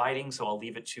providing, so I'll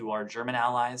leave it to our German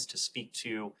allies to speak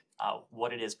to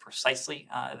what it is precisely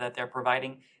that they're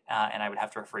providing, and I would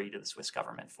have to refer you to the Swiss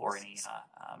government for any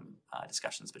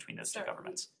discussions between those two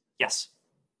governments. Yes.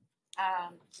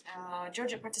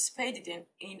 Georgia participated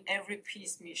in every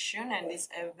peace mission and is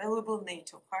a valuable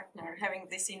NATO partner. Having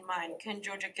this in mind, can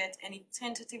Georgia get any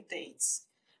tentative dates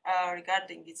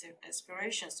regarding its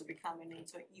aspirations to become a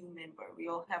NATO EU member? We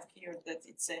all have heard that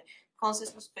it's a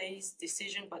consensus-based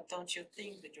decision, but don't you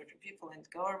think the Georgian people and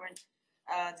government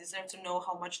deserve to know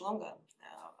how much longer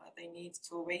they need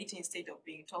to wait instead of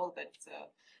being told that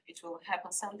it will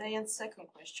happen someday? And second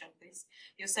question, please.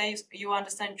 You say you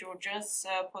understand Georgia's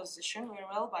position very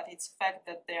well, but it's fact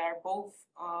that there are both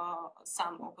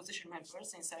some opposition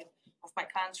members inside my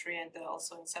country and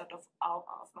also inside of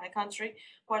my country,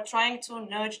 who are trying to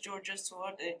nudge Georgia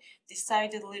toward a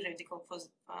decidedly radical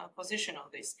position on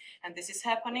this. And this is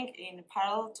happening in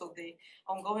parallel to the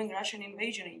ongoing Russian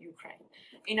invasion in Ukraine.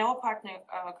 In our partner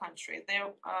country, there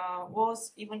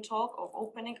was even talk of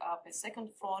opening up a second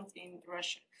front in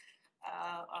Russia.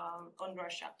 On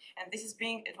Russia, and this is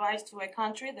being advised to a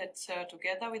country that,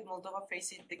 together with Moldova,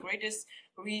 faces the greatest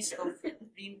risk of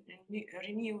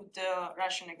renewed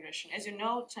Russian aggression. As you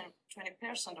know,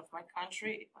 20% of my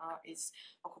country is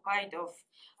occupied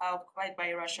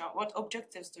by Russia. What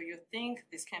objectives do you think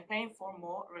this campaign for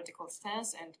more radical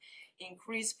stance and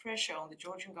increased pressure on the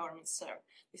Georgian government serve?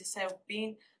 This has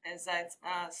been, as I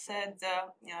said,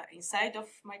 inside of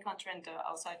my country and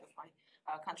outside of my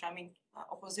country, I mean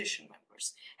opposition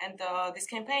members. And this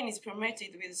campaign is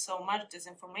permeated with so much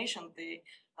disinformation, the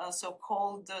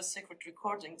so-called secret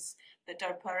recordings that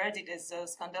are paraded as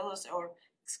scandalous or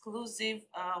exclusive,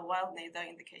 while neither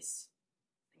in the case.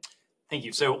 Thank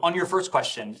you. So on your first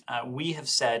question, we have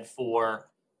said for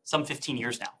some 15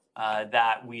 years now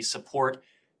that we support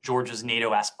Georgia's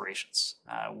NATO aspirations.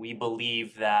 We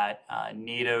believe that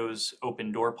NATO's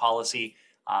open door policy,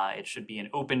 it should be an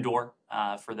open door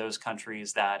for those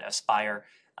countries that aspire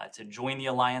to join the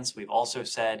alliance. We've also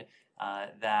said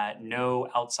that no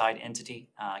outside entity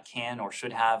can or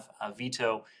should have a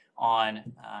veto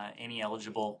on any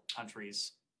eligible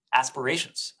country's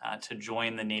aspirations to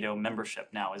join the NATO membership.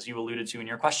 Now, as you alluded to in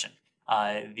your question,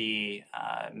 the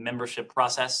membership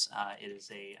process, it is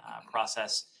a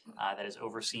process that is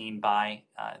overseen by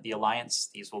the alliance.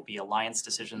 These will be alliance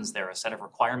decisions. There are a set of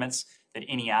requirements that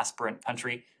any aspirant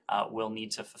country will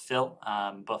need to fulfill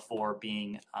before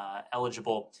being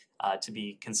eligible to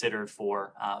be considered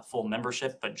for full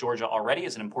membership. But Georgia already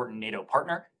is an important NATO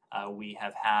partner. We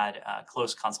have had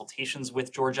close consultations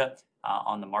with Georgia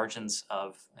on the margins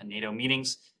of NATO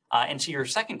meetings. And to your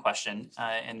second question,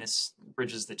 and this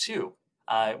bridges the two,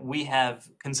 we have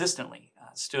consistently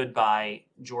stood by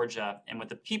Georgia and with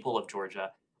the people of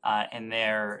Georgia and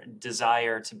their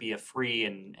desire to be a free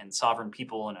and sovereign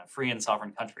people in a free and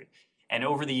sovereign country. And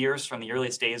over the years, from the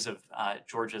earliest days of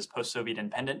Georgia's post-Soviet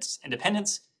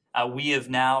independence, we have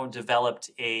now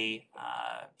developed a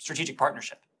strategic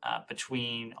partnership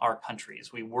between our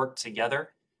countries. We work together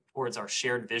towards our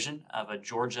shared vision of a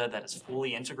Georgia that is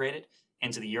fully integrated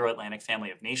into the Euro-Atlantic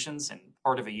family of nations and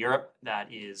part of a Europe that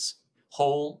is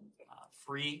whole,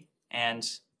 free, and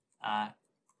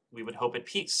we would hope at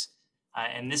peace.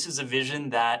 And this is a vision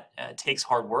that takes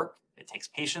hard work, it takes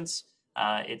patience,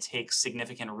 it takes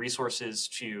significant resources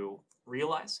to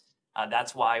realize.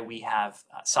 That's why we have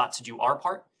sought to do our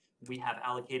part. We have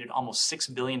allocated almost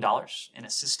 $6 billion in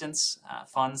assistance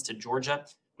funds to Georgia.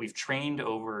 We've trained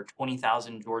over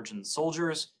 20,000 Georgian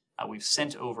soldiers. We've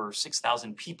sent over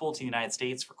 6,000 people to the United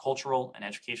States for cultural and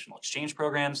educational exchange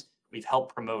programs. We've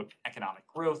helped promote economic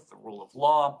growth, the rule of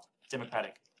law,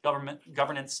 democratic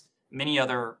governance, many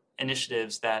other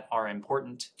initiatives that are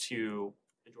important to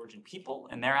the Georgian people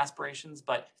and their aspirations,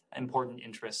 but important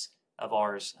interests of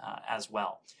ours as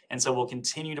well. And so we'll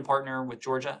continue to partner with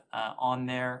Georgia on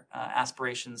their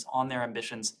aspirations, on their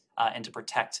ambitions, and to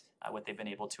protect what they've been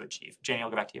able to achieve. Jenny, I'll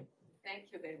go back to you.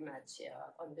 Thank you very much.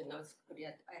 On the North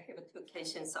Korea, I have two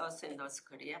questions also in North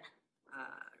Korea.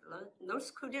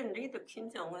 North Korean leader Kim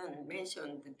Jong-un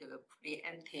mentioned the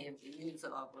preemptive use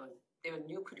of their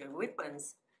nuclear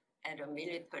weapons at a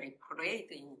military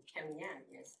parade in Pyongyang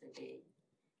yesterday.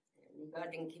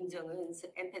 Regarding Kim Jong-un's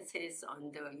emphasis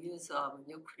on the use of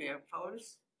nuclear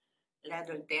powers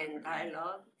rather than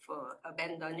dialogue for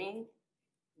abandoning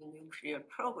the nuclear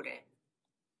program,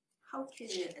 how can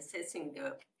you assessing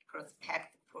the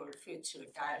prospect for future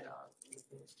dialogue with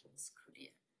North Korea?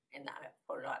 And I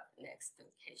follow up next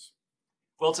question.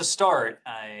 Well, to start,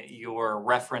 your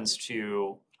reference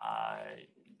to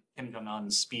Kim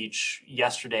Jong-un's speech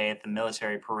yesterday at the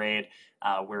military parade,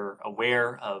 we're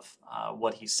aware of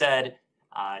what he said.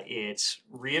 It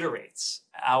reiterates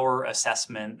our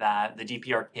assessment that the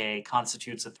DPRK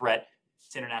constitutes a threat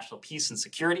to international peace and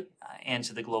security and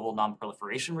to the global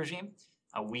non-proliferation regime.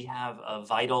 We have a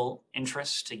vital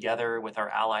interest together with our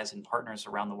allies and partners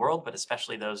around the world, but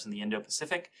especially those in the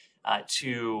Indo-Pacific,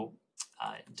 to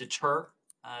deter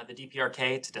the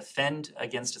DPRK, to defend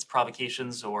against its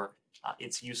provocations or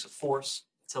its use of force,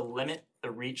 to limit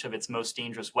the reach of its most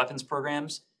dangerous weapons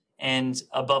programs, and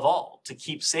above all, to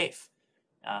keep safe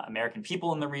American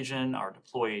people in the region, our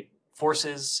deployed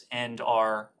forces, and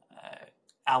our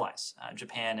allies,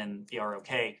 Japan and the ROK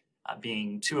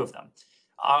being two of them.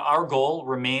 Our goal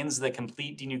remains the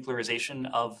complete denuclearization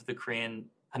of the Korean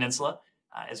Peninsula.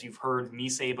 As you've heard me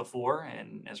say before,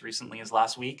 and as recently as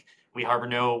last week, we harbor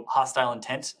no hostile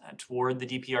intent toward the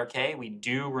DPRK. We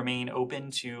do remain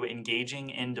open to engaging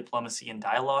in diplomacy and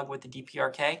dialogue with the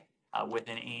DPRK with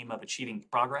an aim of achieving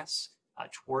progress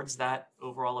towards that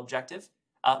overall objective.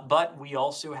 But we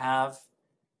also have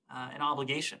an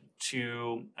obligation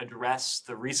to address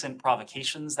the recent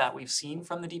provocations that we've seen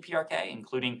from the DPRK,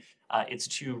 including its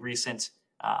two recent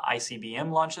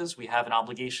ICBM launches. We have an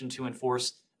obligation to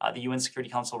enforce the UN Security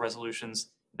Council resolutions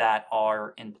that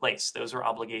are in place. Those are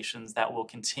obligations that we'll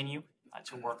continue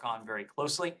to work on very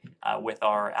closely with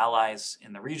our allies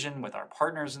in the region, with our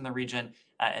partners in the region,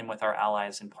 and with our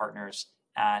allies and partners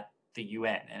at the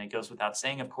UN. And it goes without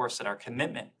saying, of course, that our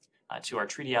commitment to our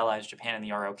treaty allies, Japan and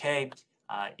the ROK,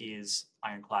 is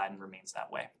ironclad and remains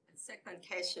that way. Second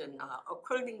question,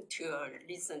 according to a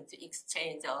recent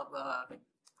exchange of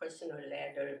personal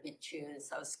letter between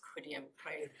South Korean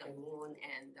President Moon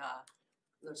and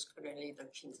North Korean leader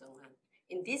Kim Jong-un,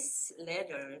 in this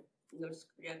letter, North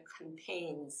Korea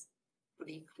contains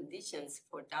preconditions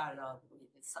for dialogue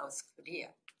with South Korea.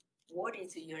 What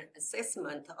is your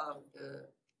assessment of the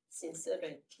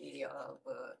sincerity of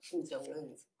Kim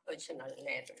Jong-un's personal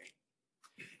letter?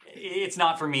 It's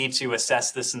not for me to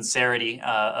assess the sincerity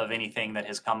of anything that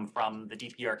has come from the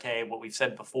DPRK. What we've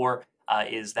said before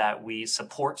is that we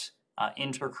support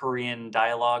inter-Korean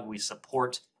dialogue. We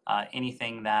support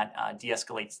anything that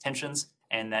de-escalates tensions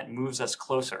and that moves us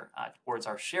closer towards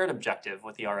our shared objective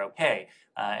with the ROK,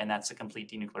 and that's the complete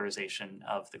denuclearization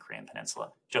of the Korean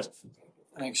Peninsula. Joseph.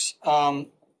 Thanks.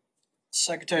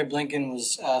 Secretary Blinken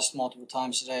was asked multiple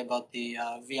times today about the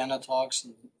Vienna talks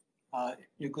and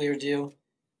nuclear deal.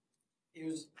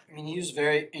 He used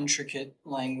very intricate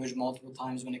language multiple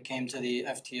times when it came to the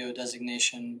FTO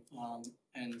designation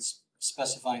and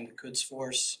specifying the Quds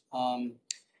Force.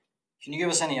 Can you give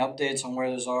us any updates on where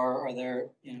those are?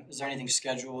 Is there anything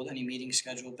scheduled, any meetings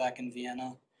scheduled back in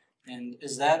Vienna? And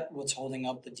is that what's holding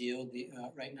up the deal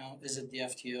right now? Is it the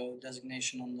FTO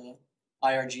designation on the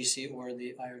IRGC or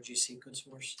the IRGC Quds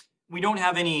Force? We don't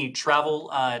have any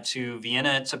travel to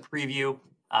Vienna to preview.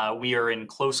 We are in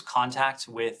close contact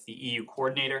with the EU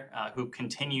coordinator who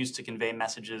continues to convey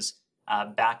messages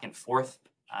back and forth.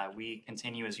 We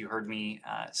continue, as you heard me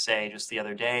say just the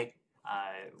other day,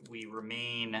 we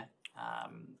remain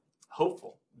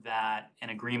hopeful that an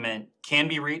agreement can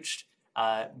be reached,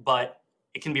 but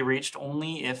it can be reached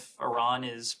only if Iran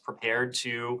is prepared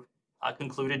to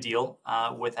conclude a deal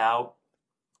without,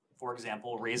 for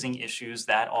example, raising issues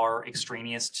that are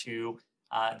extraneous to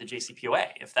the JCPOA.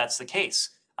 If that's the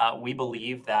case, we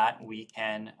believe that we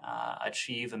can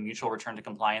achieve a mutual return to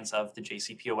compliance of the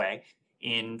JCPOA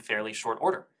in fairly short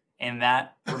order. And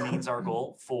that remains our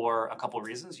goal for a couple of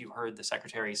reasons. You heard the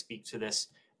Secretary speak to this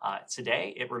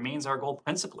today. It remains our goal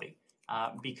principally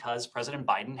because President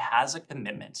Biden has a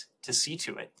commitment to see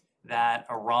to it that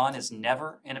Iran is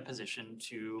never in a position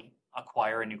to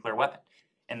acquire a nuclear weapon.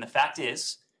 And the fact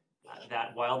is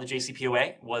that while the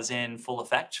JCPOA was in full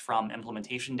effect from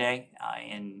implementation day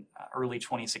in early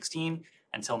 2016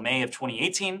 until May of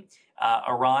 2018,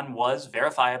 Iran was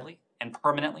verifiably and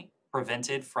permanently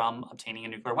prevented from obtaining a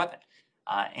nuclear weapon.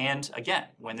 And again,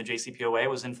 when the JCPOA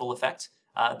was in full effect,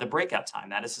 the breakout time,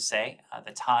 that is to say,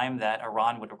 the time that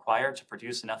Iran would require to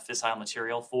produce enough fissile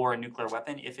material for a nuclear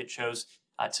weapon if it chose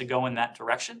to go in that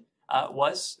direction,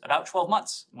 was about 12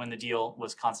 months when the deal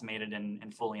was consummated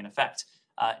and fully in effect.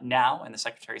 Now, and the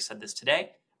Secretary said this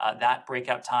today, that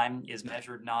breakout time is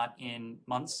measured not in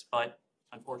months, but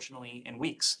unfortunately in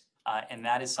weeks. And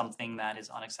that is something that is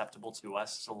unacceptable to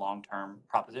us as a long-term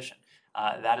proposition.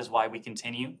 That is why we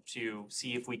continue to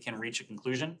see if we can reach a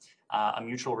conclusion, a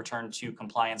mutual return to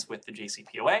compliance with the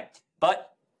JCPOA.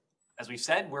 But as we've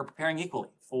said, we're preparing equally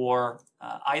for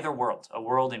either world, a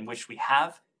world in which we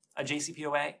have a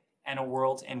JCPOA and a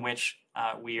world in which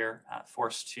we are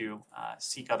forced to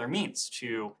seek other means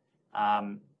to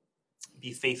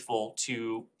be faithful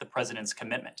to the president's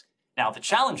commitment. Now, the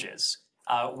challenge is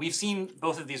we've seen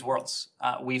both of these worlds.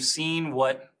 We've seen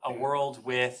what a world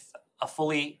with a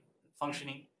fully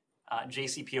functioning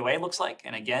JCPOA looks like.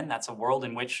 And again, that's a world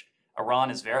in which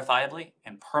Iran is verifiably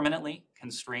and permanently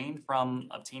constrained from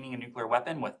obtaining a nuclear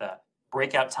weapon with a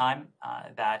breakout time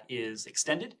that is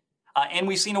extended. And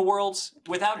we've seen a world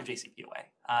without a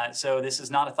JCPOA. So this is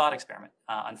not a thought experiment.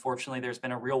 Unfortunately, there's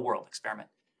been a real world experiment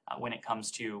when it comes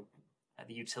to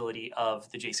the utility of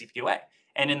the JCPOA.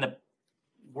 And in the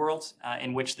world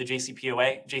in which the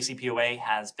JCPOA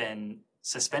has been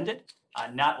suspended,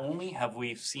 not only have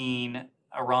we seen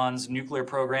Iran's nuclear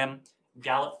program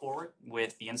gallop forward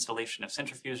with the installation of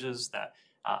centrifuges, the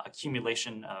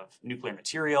accumulation of nuclear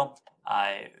material,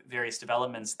 various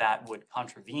developments that would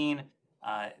contravene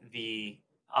the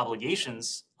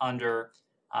obligations under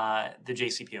the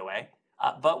JCPOA.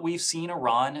 But we've seen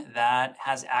Iran that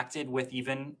has acted with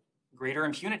even greater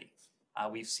impunity.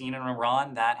 We've seen an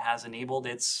Iran that has enabled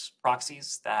its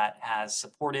proxies, that has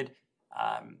supported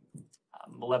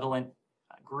malevolent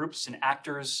groups and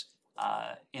actors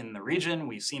in the region.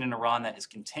 We've seen an Iran that has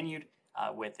continued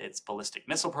with its ballistic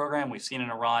missile program. We've seen an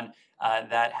Iran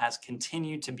that has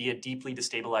continued to be a deeply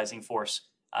destabilizing force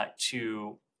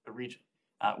to the region.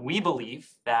 We believe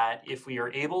that if we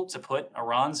are able to put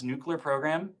Iran's nuclear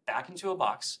program back into a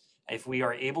box, if we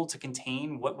are able to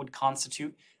contain what would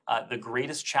constitute the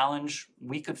greatest challenge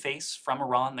we could face from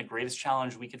Iran, the greatest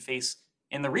challenge we could face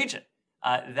in the region,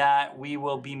 that we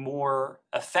will be more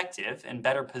effective and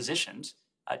better positioned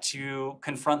to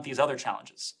confront these other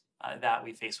challenges that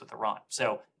we face with Iran.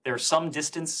 So there's some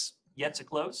distance yet to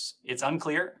close. It's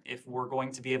unclear if we're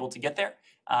going to be able to get there,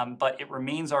 but it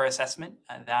remains our assessment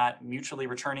that mutually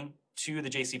returning to the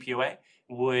JCPOA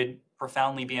would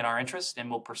profoundly be in our interest, and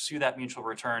we'll pursue that mutual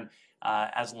return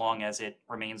as long as it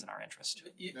remains in our interest.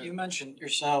 You mentioned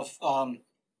yourself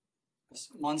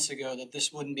months ago that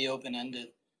this wouldn't be open-ended,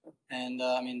 and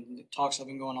I mean, the talks have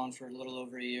been going on for a little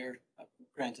over a year.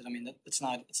 Granted, I mean it's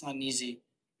not an easy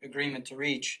agreement to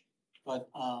reach, but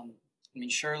I mean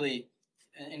surely,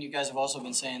 and you guys have also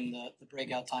been saying that the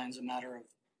breakout time is a matter of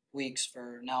weeks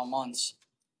for now months.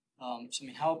 So I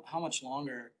mean, how much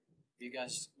longer are you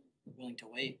guys willing to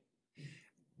wait?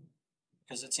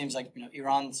 Because it seems like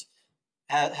Iran's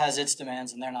has its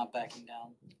demands and they're not backing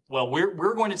down. Well,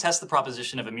 we're going to test the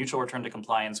proposition of a mutual return to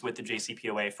compliance with the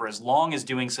JCPOA for as long as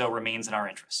doing so remains in our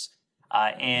interests.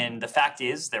 And the fact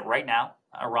is that right now,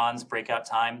 Iran's breakout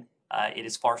time, it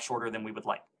is far shorter than we would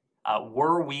like.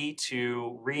 Were we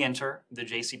to re-enter the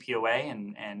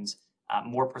JCPOA and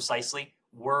more precisely,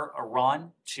 were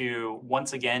Iran to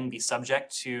once again be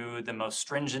subject to the most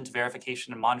stringent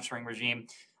verification and monitoring regime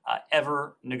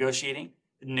ever negotiated,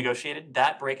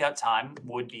 that breakout time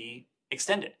would be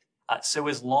extended. So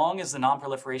as long as the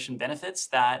non-proliferation benefits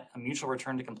that a mutual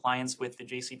return to compliance with the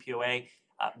JCPOA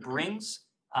brings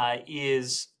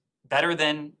is better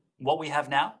than what we have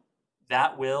now,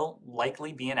 that will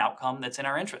likely be an outcome that's in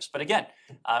our interest. But again,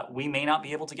 we may not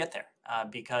be able to get there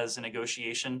because a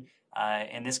negotiation,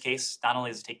 in this case, not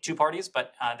only does it take two parties,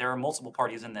 but there are multiple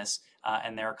parties in this,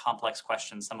 and there are complex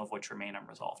questions, some of which remain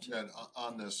unresolved. Ned,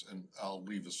 on this, and I'll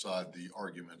leave aside the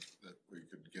argument that we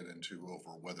could get into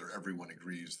over whether everyone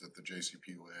agrees that the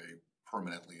JCPOA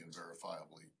permanently and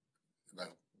verifiably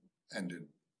ended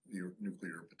the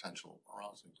nuclear potential,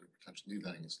 Iran's nuclear potential,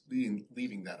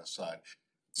 leaving that aside.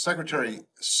 The Secretary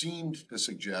seemed to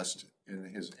suggest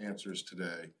in his answers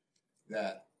today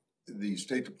that the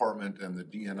State Department and the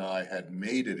DNI had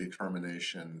made a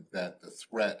determination that the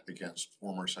threat against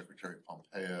former Secretary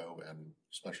Pompeo and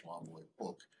Special Envoy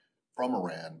Book from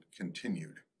Iran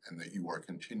continued, and that you are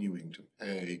continuing to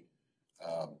pay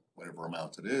whatever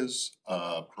amount it is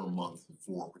per month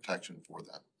for protection for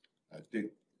them.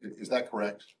 Is that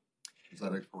correct? Is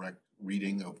that a correct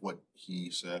reading of what he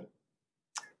said?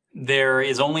 There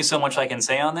is only so much I can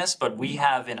say on this, but we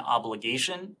have an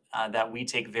obligation that we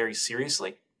take very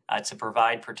seriously to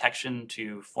provide protection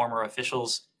to former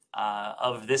officials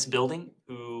of this building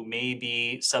who may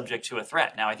be subject to a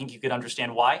threat. Now, I think you could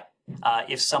understand why.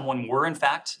 If someone were in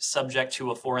fact subject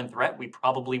to a foreign threat, we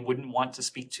probably wouldn't want to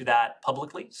speak to that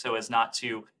publicly so as not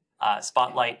to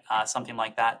spotlight something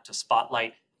like that, to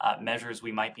spotlight measures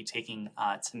we might be taking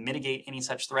to mitigate any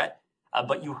such threat.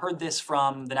 But you heard this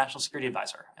from the National Security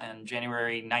Advisor on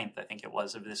January 9th, I think it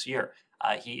was, of this year.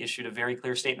 He issued a very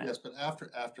clear statement. Yes, but after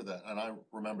that, and I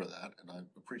remember that, and I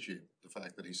appreciate the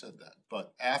fact that he said that,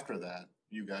 but after that,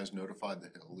 you guys notified the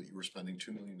Hill that you were spending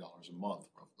 $2 million a month,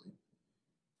 roughly,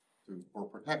 for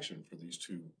protection for these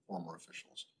two former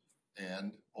officials.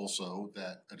 And also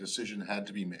that a decision had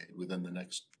to be made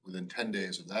within 10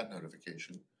 days of that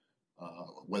notification,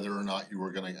 whether or not you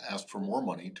were going to ask for more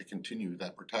money to continue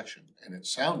that protection. And it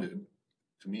sounded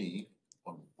to me,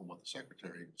 from what the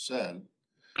Secretary said,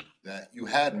 that you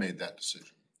had made that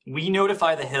decision. We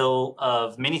notify the Hill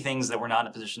of many things that we're not in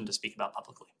a position to speak about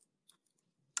publicly.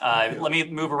 Let me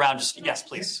move around. Yes,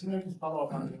 please. Can I just follow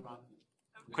up on Iran?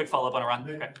 Quick follow-up on Iran.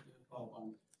 Okay. Follow up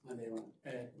on Iran.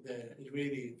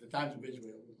 The Times of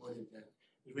Israel reported that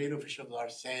Israeli officials are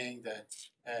saying that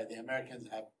the Americans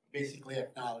have basically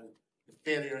acknowledged the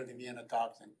failure of the Vienna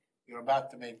talks, and you're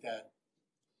about to make that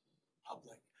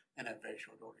public in a very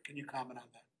short order. Can you comment on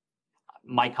that?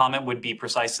 my comment would be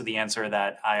precisely the answer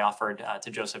that I offered to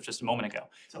Joseph just a moment ago,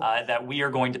 that we are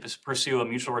going to pursue a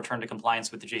mutual return to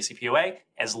compliance with the JCPOA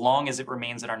as long as it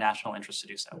remains in our national interest to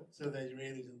do so. So the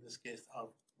Israelis in this case are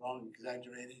wrong,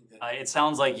 exaggerating that. It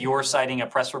sounds like you're citing a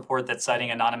press report that's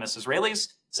citing anonymous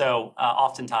Israelis. So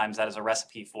oftentimes that is a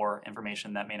recipe for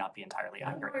information that may not be entirely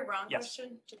accurate. Very wrong Yes.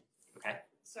 question. Okay.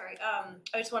 Sorry,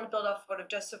 I just want to build off what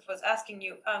Joseph was asking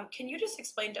you. Can you just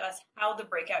explain to us how the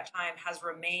breakout time has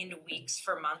remained weeks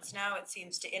for months now? It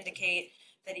seems to indicate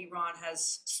that Iran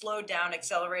has slowed down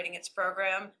accelerating its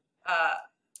program,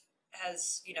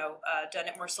 has done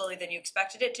it more slowly than you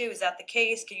expected it to. Is that the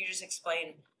case? Can you just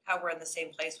explain how we're in the same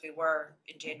place we were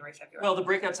in January, February? Well, the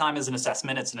breakout time is an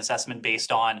assessment. It's an assessment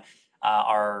based on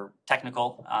our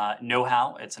technical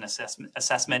know-how. It's an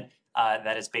assessment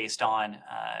that is based on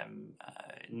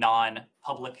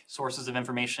non-public sources of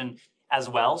information as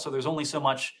well. So there's only so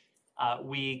much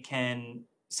we can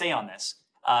say on this.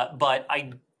 But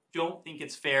I don't think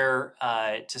it's fair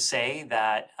to say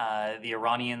that the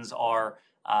Iranians are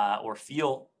or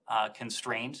feel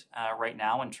constrained right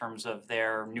now in terms of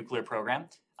their nuclear program.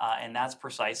 And that's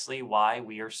precisely why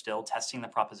we are still testing the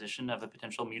proposition of a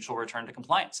potential mutual return to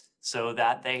compliance, so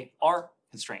that they are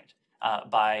constrained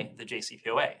by the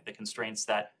JCPOA, the constraints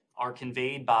that are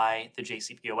conveyed by the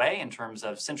JCPOA in terms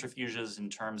of centrifuges, in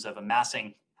terms of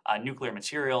amassing nuclear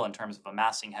material, in terms of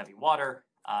amassing heavy water,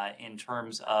 in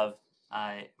terms of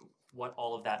what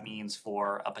all of that means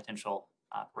for a potential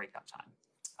breakout time.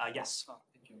 Yes.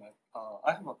 Thank you, Ned.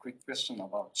 I have a quick question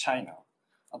about China.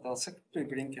 The Secretary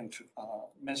Blinken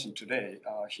mentioned today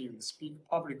he will speak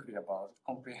publicly about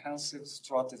comprehensive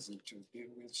strategy to deal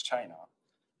with China.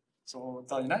 So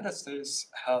the United States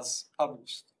has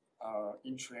published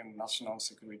interim national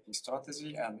security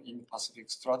strategy and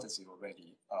Indo-Pacific strategy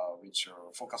already, which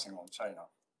are focusing on China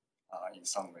in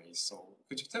some ways. So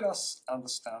could you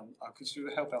could you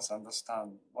help us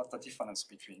understand what the difference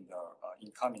between the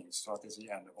incoming strategy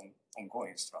and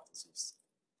ongoing strategies?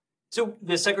 So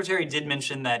the Secretary did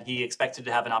mention that he expected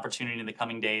to have an opportunity in the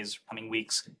coming days, coming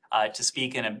weeks, to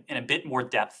speak in a bit more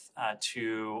depth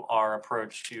to our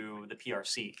approach to the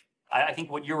PRC. I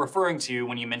think what you're referring to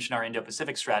when you mention our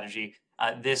Indo-Pacific strategy,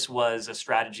 this was a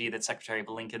strategy that Secretary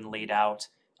Blinken laid out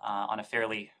on a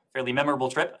fairly memorable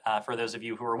trip for those of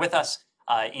you who were with us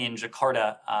in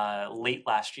Jakarta late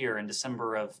last year, in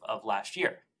December of last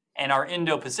year. And our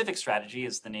Indo-Pacific strategy,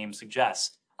 as the name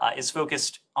suggests, is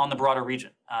focused on the broader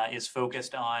region, is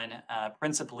focused on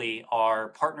principally our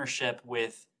partnership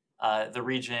with the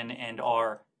region and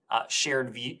our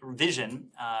shared vision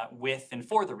with and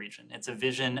for the region. It's a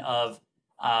vision of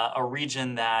a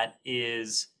region that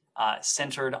is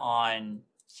centered on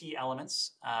key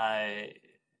elements.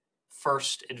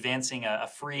 First, advancing a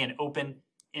free and open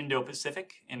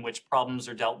Indo-Pacific in which problems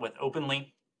are dealt with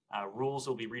openly, rules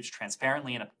will be reached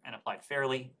transparently and applied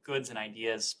fairly, goods and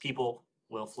ideas, people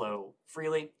will flow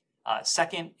freely.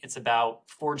 Second, it's about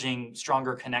forging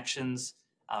stronger connections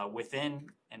within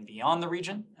and beyond the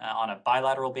region on a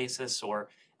bilateral basis or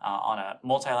on a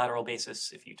multilateral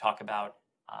basis if you talk about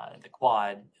the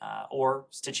Quad, or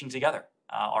stitching together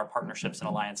our partnerships and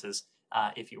alliances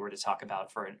if you were to talk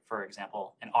about, for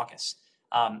example, an AUKUS.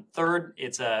 Third,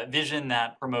 it's a vision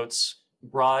that promotes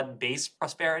broad-based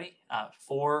prosperity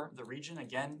for the region,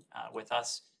 again, with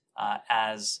us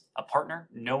as a partner,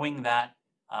 knowing that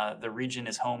the region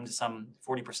is home to some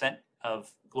 40%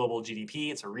 of global GDP.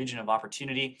 It's a region of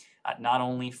opportunity, not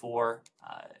only for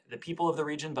the people of the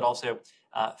region, but also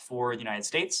for the United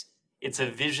States. It's a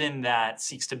vision that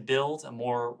seeks to build a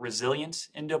more resilient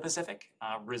Indo-Pacific,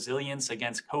 resilience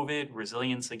against COVID,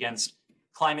 resilience against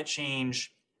climate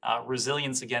change,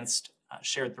 resilience against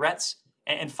shared threats.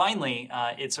 And finally,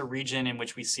 it's a region in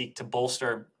which we seek to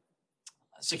bolster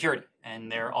security.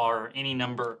 And there are any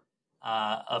number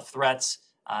of threats.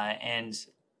 And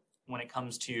when it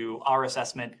comes to our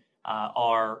assessment,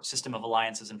 our system of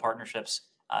alliances and partnerships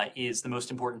is the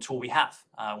most important tool we have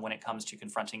when it comes to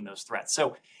confronting those threats.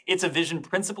 So it's a vision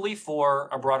principally for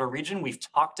a broader region. We've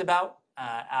talked about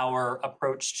our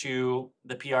approach to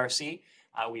the PRC.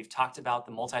 We've talked about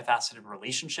the multifaceted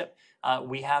relationship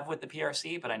we have with the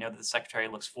PRC, but I know that the Secretary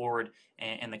looks forward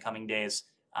in the coming days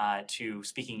to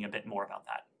speaking a bit more about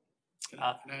that. Can I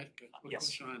ask a quick yes.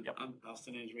 question Yep. on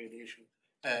Palestinian-Israeli issue?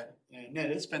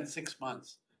 Ned, it's been 6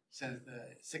 months since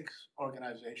the 6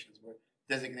 organizations were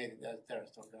designated as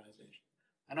terrorist organizations.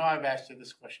 I know I've asked you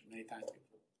this question many times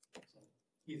before, so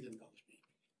please indulge me.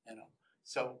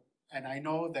 So, and I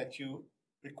know that you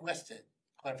requested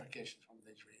clarification from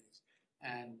the Israelis,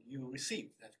 and you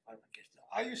received that clarification.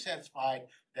 Are you satisfied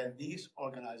that these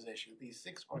organizations, these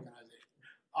 6 organizations,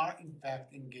 are in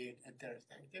fact engaged in terrorist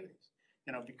activities.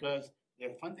 Because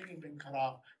their funding has been cut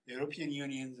off. The European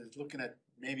Union is looking at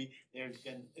maybe there's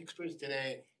been experts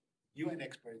today, UN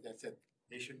experts that said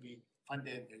they should be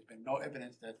funded. There's been no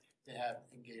evidence that they have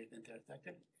engaged in terrorist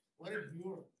activity. What is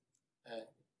your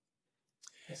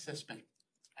assessment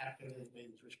after they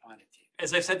responded to you?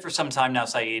 As I've said for some time now,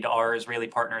 Saeed, our Israeli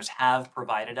partners have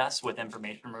provided us with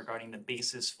information regarding the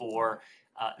basis for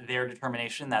their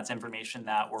determination. That's information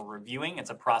that we're reviewing. It's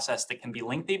a process that can be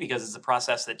lengthy because it's a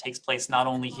process that takes place not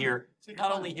only here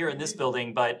in this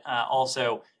building, but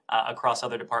also across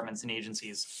other departments and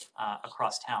agencies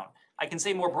across town. I can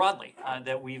say more broadly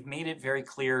that we've made it very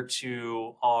clear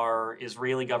to our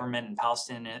Israeli government and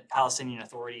Palestinian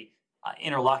Authority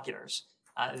interlocutors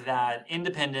that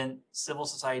independent civil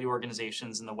society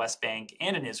organizations in the West Bank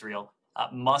and in Israel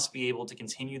must be able to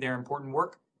continue their important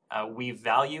work. We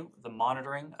value the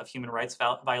monitoring of human rights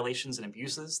violations and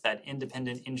abuses that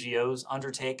independent NGOs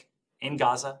undertake in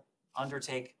Gaza,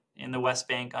 undertake in the West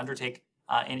Bank, undertake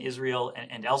in Israel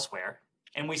and elsewhere.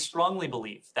 And we strongly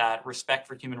believe that respect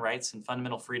for human rights and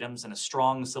fundamental freedoms and a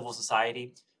strong civil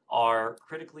society are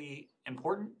critically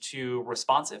important to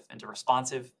responsive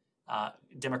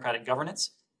democratic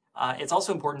governance. It's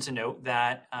also important to note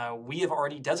that we have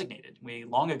already we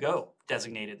long ago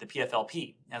designated the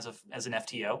PFLP as an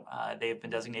FTO. They have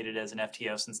been designated as an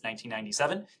FTO since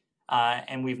 1997.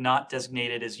 And we've not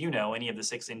designated, as you know, any of the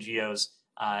 6 NGOs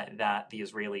that the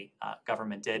Israeli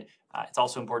government did. It's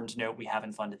also important to note we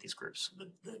haven't funded these groups. But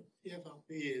the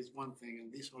PFLP is one thing,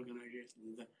 and this organization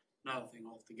is another thing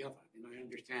altogether. I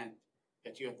understand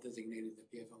that you have designated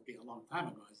the PFLP a long time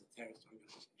ago as a terrorist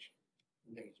organization.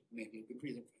 And there's maybe a good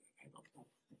reason for that, I don't know.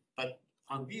 But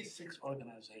on these 6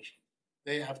 organizations,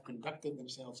 they have conducted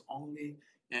themselves only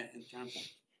in terms of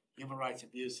human rights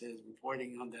abuses,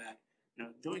 reporting on that,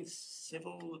 doing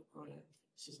civil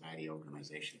society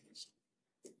organizations.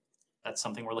 That's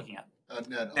something we're looking at.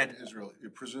 Ned, on Israel, you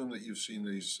presume that you've seen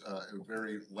these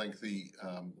very lengthy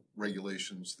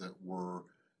regulations that were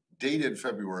dated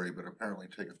February, but apparently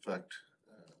take effect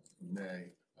in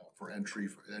May for entry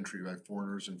by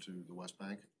foreigners into the West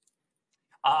Bank?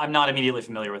 I'm not immediately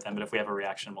familiar with them, but if we have a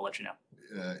reaction, we'll let you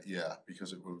know. Yeah,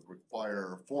 because it would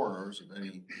require foreigners of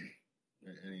any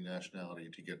nationality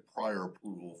to get prior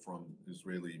approval from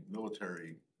Israeli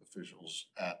military officials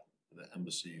at the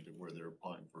embassy where they're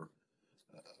applying for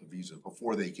a visa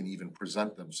before they can even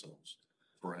present themselves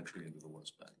for entry into the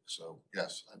West Bank. So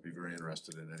yes, I'd be very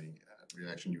interested in any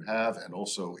reaction you have, and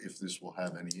also if this will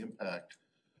have any impact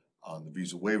on the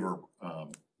visa waiver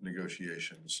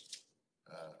negotiations,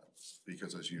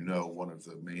 because as you know, one of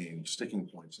the main sticking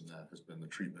points in that has been the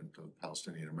treatment of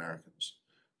Palestinian Americans.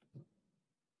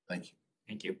 Thank you.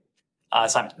 Thank you.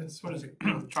 Simon. I just wanted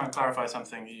to try and clarify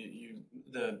something.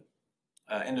 The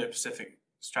Indo-Pacific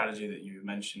strategy that you were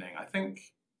mentioning, I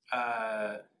think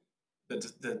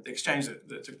the exchange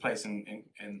that took place on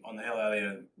the Hill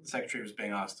earlier, the Secretary was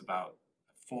being asked about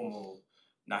a formal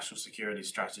national security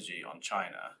strategy on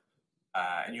China.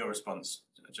 In your response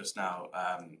just now,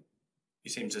 you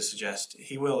seem to suggest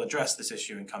he will address this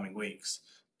issue in coming weeks,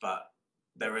 but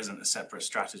there isn't a separate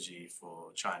strategy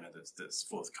for China that's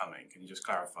forthcoming. Can you just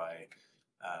clarify?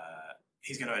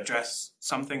 He's going to address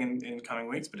something in coming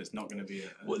weeks, but it's not going to be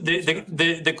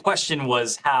the question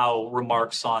was how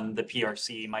remarks on the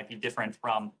PRC might be different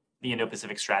from the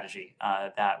Indo-Pacific strategy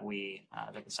that the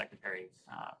Secretary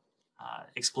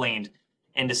explained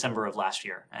in December of last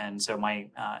year. And so my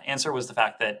answer was the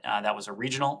fact that that was a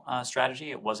regional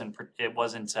strategy. It wasn't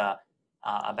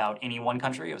about any one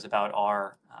country. It was about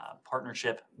our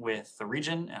partnership with the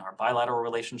region and our bilateral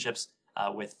relationships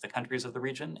with the countries of the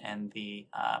region and the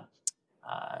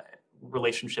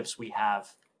relationships we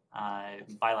have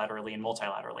bilaterally and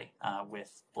multilaterally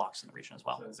with blocs in the region as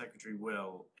well. So the Secretary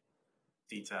will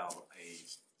detail a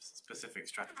specific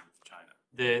strategy for China.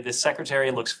 The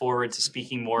Secretary looks forward to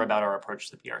speaking more about our approach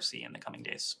to the PRC in the coming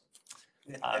days.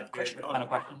 Final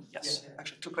question? Yes.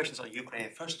 Actually, 2 questions on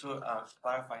Ukraine. First, to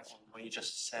clarify on what you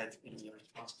just said in your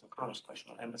response to Connor's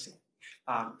question on embassy.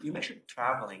 You mentioned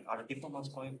traveling. Are the diplomats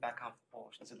going back and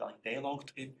forth? Is it like day-long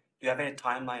trip? Do you have any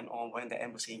timeline on when the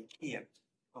embassy in Kiev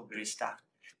will be restaffed?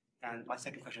 And my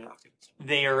second question after.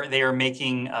 They are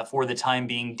making, for the time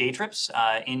being, day trips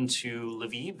into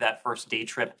Lviv. That first day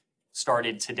trip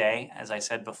started today. As I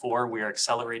said before, we are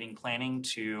accelerating planning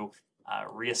to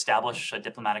reestablish a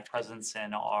diplomatic presence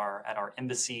at our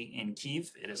embassy in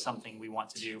Kyiv. It is something we want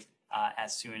to do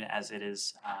as soon as it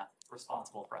is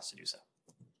responsible for us to do so.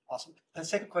 Awesome. And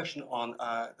second question on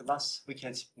the last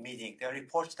weekend's meeting, there are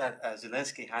reports that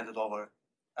Zelensky handed over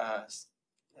a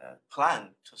plan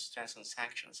to strengthen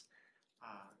sanctions.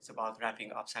 It's about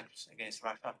ramping up sanctions against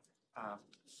Russia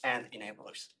and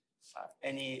enablers.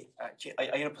 Are you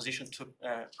in a position to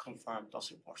confirm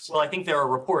those reports? Well, I think there are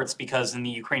reports because in the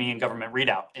Ukrainian government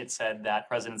readout, it said that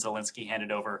President Zelensky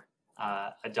handed over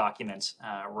a document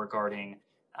regarding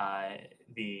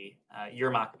the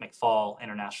Yermak McFall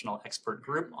International Expert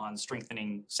Group on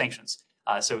strengthening sanctions.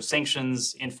 So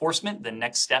sanctions enforcement, the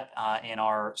next step in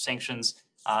our sanctions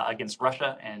against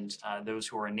Russia and those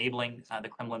who are enabling the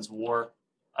Kremlin's war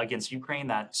against Ukraine,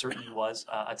 that certainly was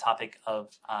a topic of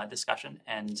discussion,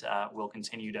 and we'll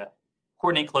continue to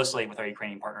coordinate closely with our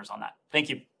Ukrainian partners on that. Thank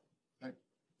you.